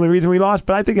that was the only reason we lost,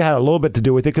 but I think it had a little bit to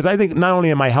do with it because I think not only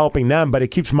am I helping them, but it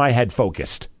keeps my head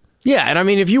focused. Yeah, and I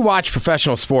mean, if you watch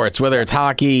professional sports, whether it's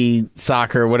hockey,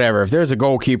 soccer, whatever, if there's a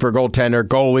goalkeeper, goaltender,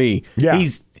 goalie,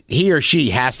 he or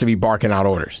she has to be barking out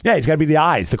orders. Yeah, he's got to be the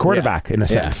eyes, the quarterback, in a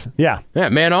sense. Yeah. Yeah,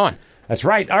 man on. That's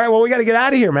right. All right, well, we got to get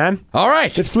out of here, man. All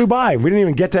right. It flew by. We didn't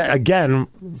even get to, again,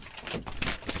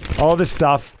 all this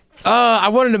stuff. I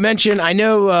wanted to mention, I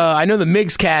know the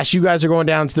Migs Cast, you guys are going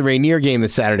down to the Rainier game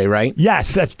this Saturday, right?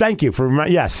 Yes, thank you for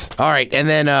yes. All right, and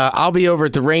then I'll be over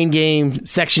at the Rain game,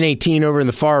 Section 18 over in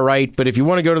the far right. But if you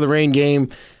want to go to the Rain game,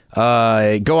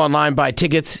 go online, buy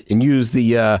tickets, and use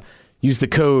the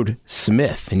code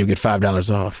Smith, and you'll get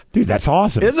 $5 off. Dude, that's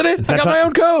awesome. Isn't it? I got my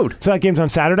own code. So that game's on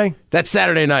Saturday? That's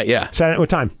Saturday night, yeah. Saturday, what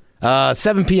time?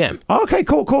 7 p.m. Okay,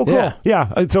 cool.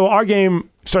 Yeah. So our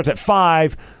game starts at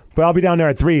 5, but I'll be down there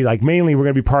at 3. Like, mainly we're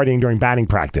going to be partying during batting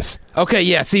practice. Okay,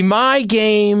 yeah. See, my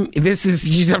game,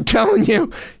 I'm telling you,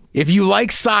 if you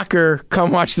like soccer,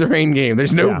 come watch the Rain game.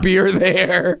 There's no beer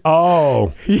there.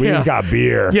 Oh, we've got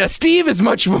beer. Yeah, Steve is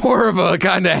much more of a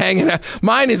kind of hanging out.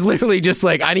 Mine is literally just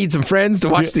like, I need some friends to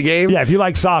watch the game. Yeah, if you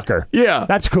like soccer. Yeah.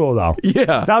 That's cool, though. Yeah.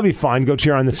 That'll be fun. Go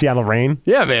cheer on the Seattle Rain.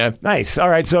 Yeah, man. Nice. All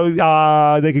right, so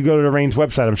they could go to the Rain's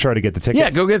website, I'm sure, to get the tickets. Yeah,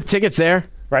 go get the tickets there.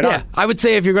 Right on. I would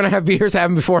say if you're going to have beers, have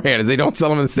them beforehand, as they don't sell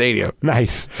them in the stadium.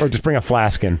 Nice. Or just bring a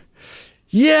flask in.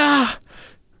 Yeah.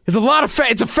 There's a lot of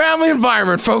it's a family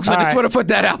environment, folks. I just want to put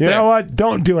that out there. You know what?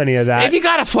 Don't do any of that. If you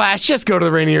got a flash, just go to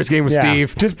the Rainiers game with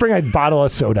Steve. Just bring a bottle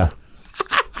of soda.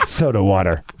 Soda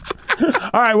water.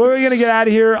 All right, we're going to get out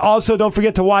of here. Also, don't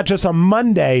forget to watch us on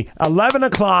Monday, 11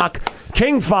 o'clock,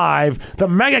 King 5. The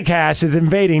MegaCast is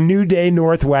invading New Day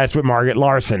Northwest with Margaret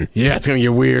Larson. Yeah, it's going to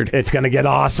get weird. It's going to get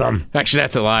awesome. Actually,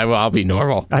 that's a lie. Well, I'll be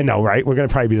normal. I know, right? We're going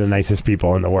to probably be the nicest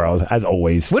people in the world, as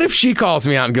always. What if she calls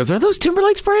me out and goes, are those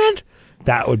Timberlake's brand?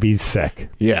 That would be sick.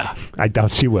 Yeah. I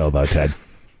doubt she will, though, Ted.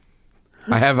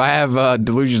 I have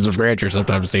delusions of grandeur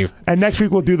sometimes, Steve. And next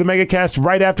week we'll do the MegaCast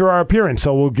right after our appearance,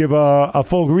 so we'll give a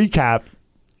full recap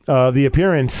of the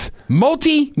appearance.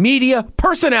 Multimedia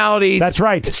personalities. That's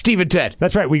right. Steve and Ted.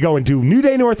 That's right. We go into New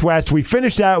Day Northwest. We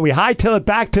finish that. We hightail it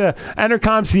back to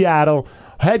Entercom Seattle,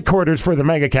 headquarters for the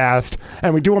MegaCast,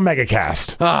 and we do a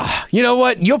MegaCast. You know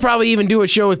what? You'll probably even do a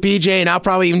show with BJ, and I'll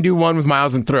probably even do one with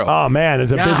Miles and Thrill. Oh, man,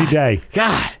 it's a busy day.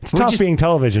 God. It's tough being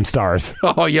television stars.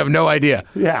 Oh, you have no idea.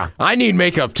 Yeah. I need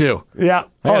makeup, too. Yeah.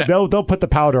 Oh, they'll put the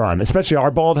powder on, especially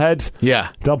our bald heads. Yeah.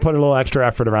 They'll put a little extra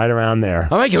effort right around there.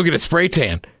 I might go get a spray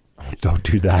tan. Don't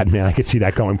do that, man. I can see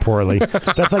that going poorly.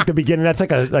 That's like the beginning. That's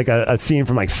like a scene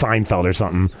from like Seinfeld or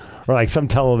something, or like some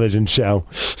television show.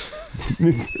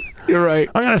 You're right.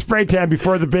 I'm gonna spray tan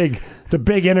before the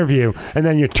big interview, and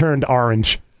then you're turned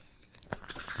orange.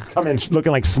 Come in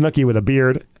looking like Snooki with a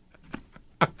beard.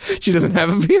 She doesn't have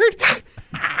a beard?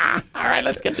 All right,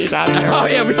 let's get these out of here. Oh,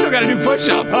 yeah, we still got to do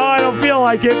push-ups. Oh, I don't feel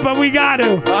like it, but we got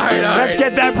to. All right. Let's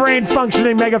get that brain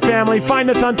functioning, Mega Family.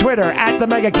 Find us on Twitter at the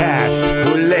MegaCast.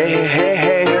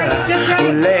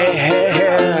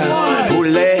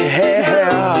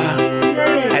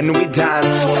 And we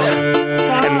danced,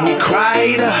 and we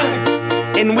cried,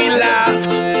 and we laughed,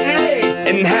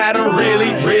 and had a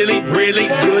really, really, really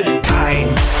good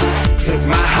time. Take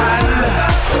my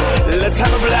hand, let's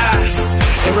have a blast,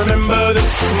 and remember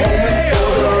this moment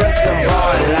for the rest of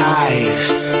our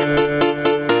lives.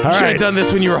 You should have done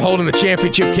this when you were holding the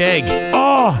championship keg.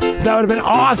 Oh, that would have been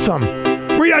awesome.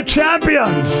 We are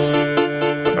champions.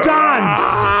 Done.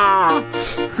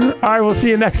 All right, we'll see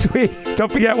you next week.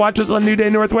 Don't forget, watch us on New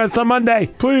Day Northwest on Monday.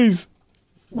 Please.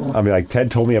 I'll be like, Ted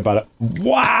told me about it.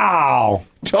 Wow.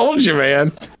 Told you,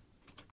 man.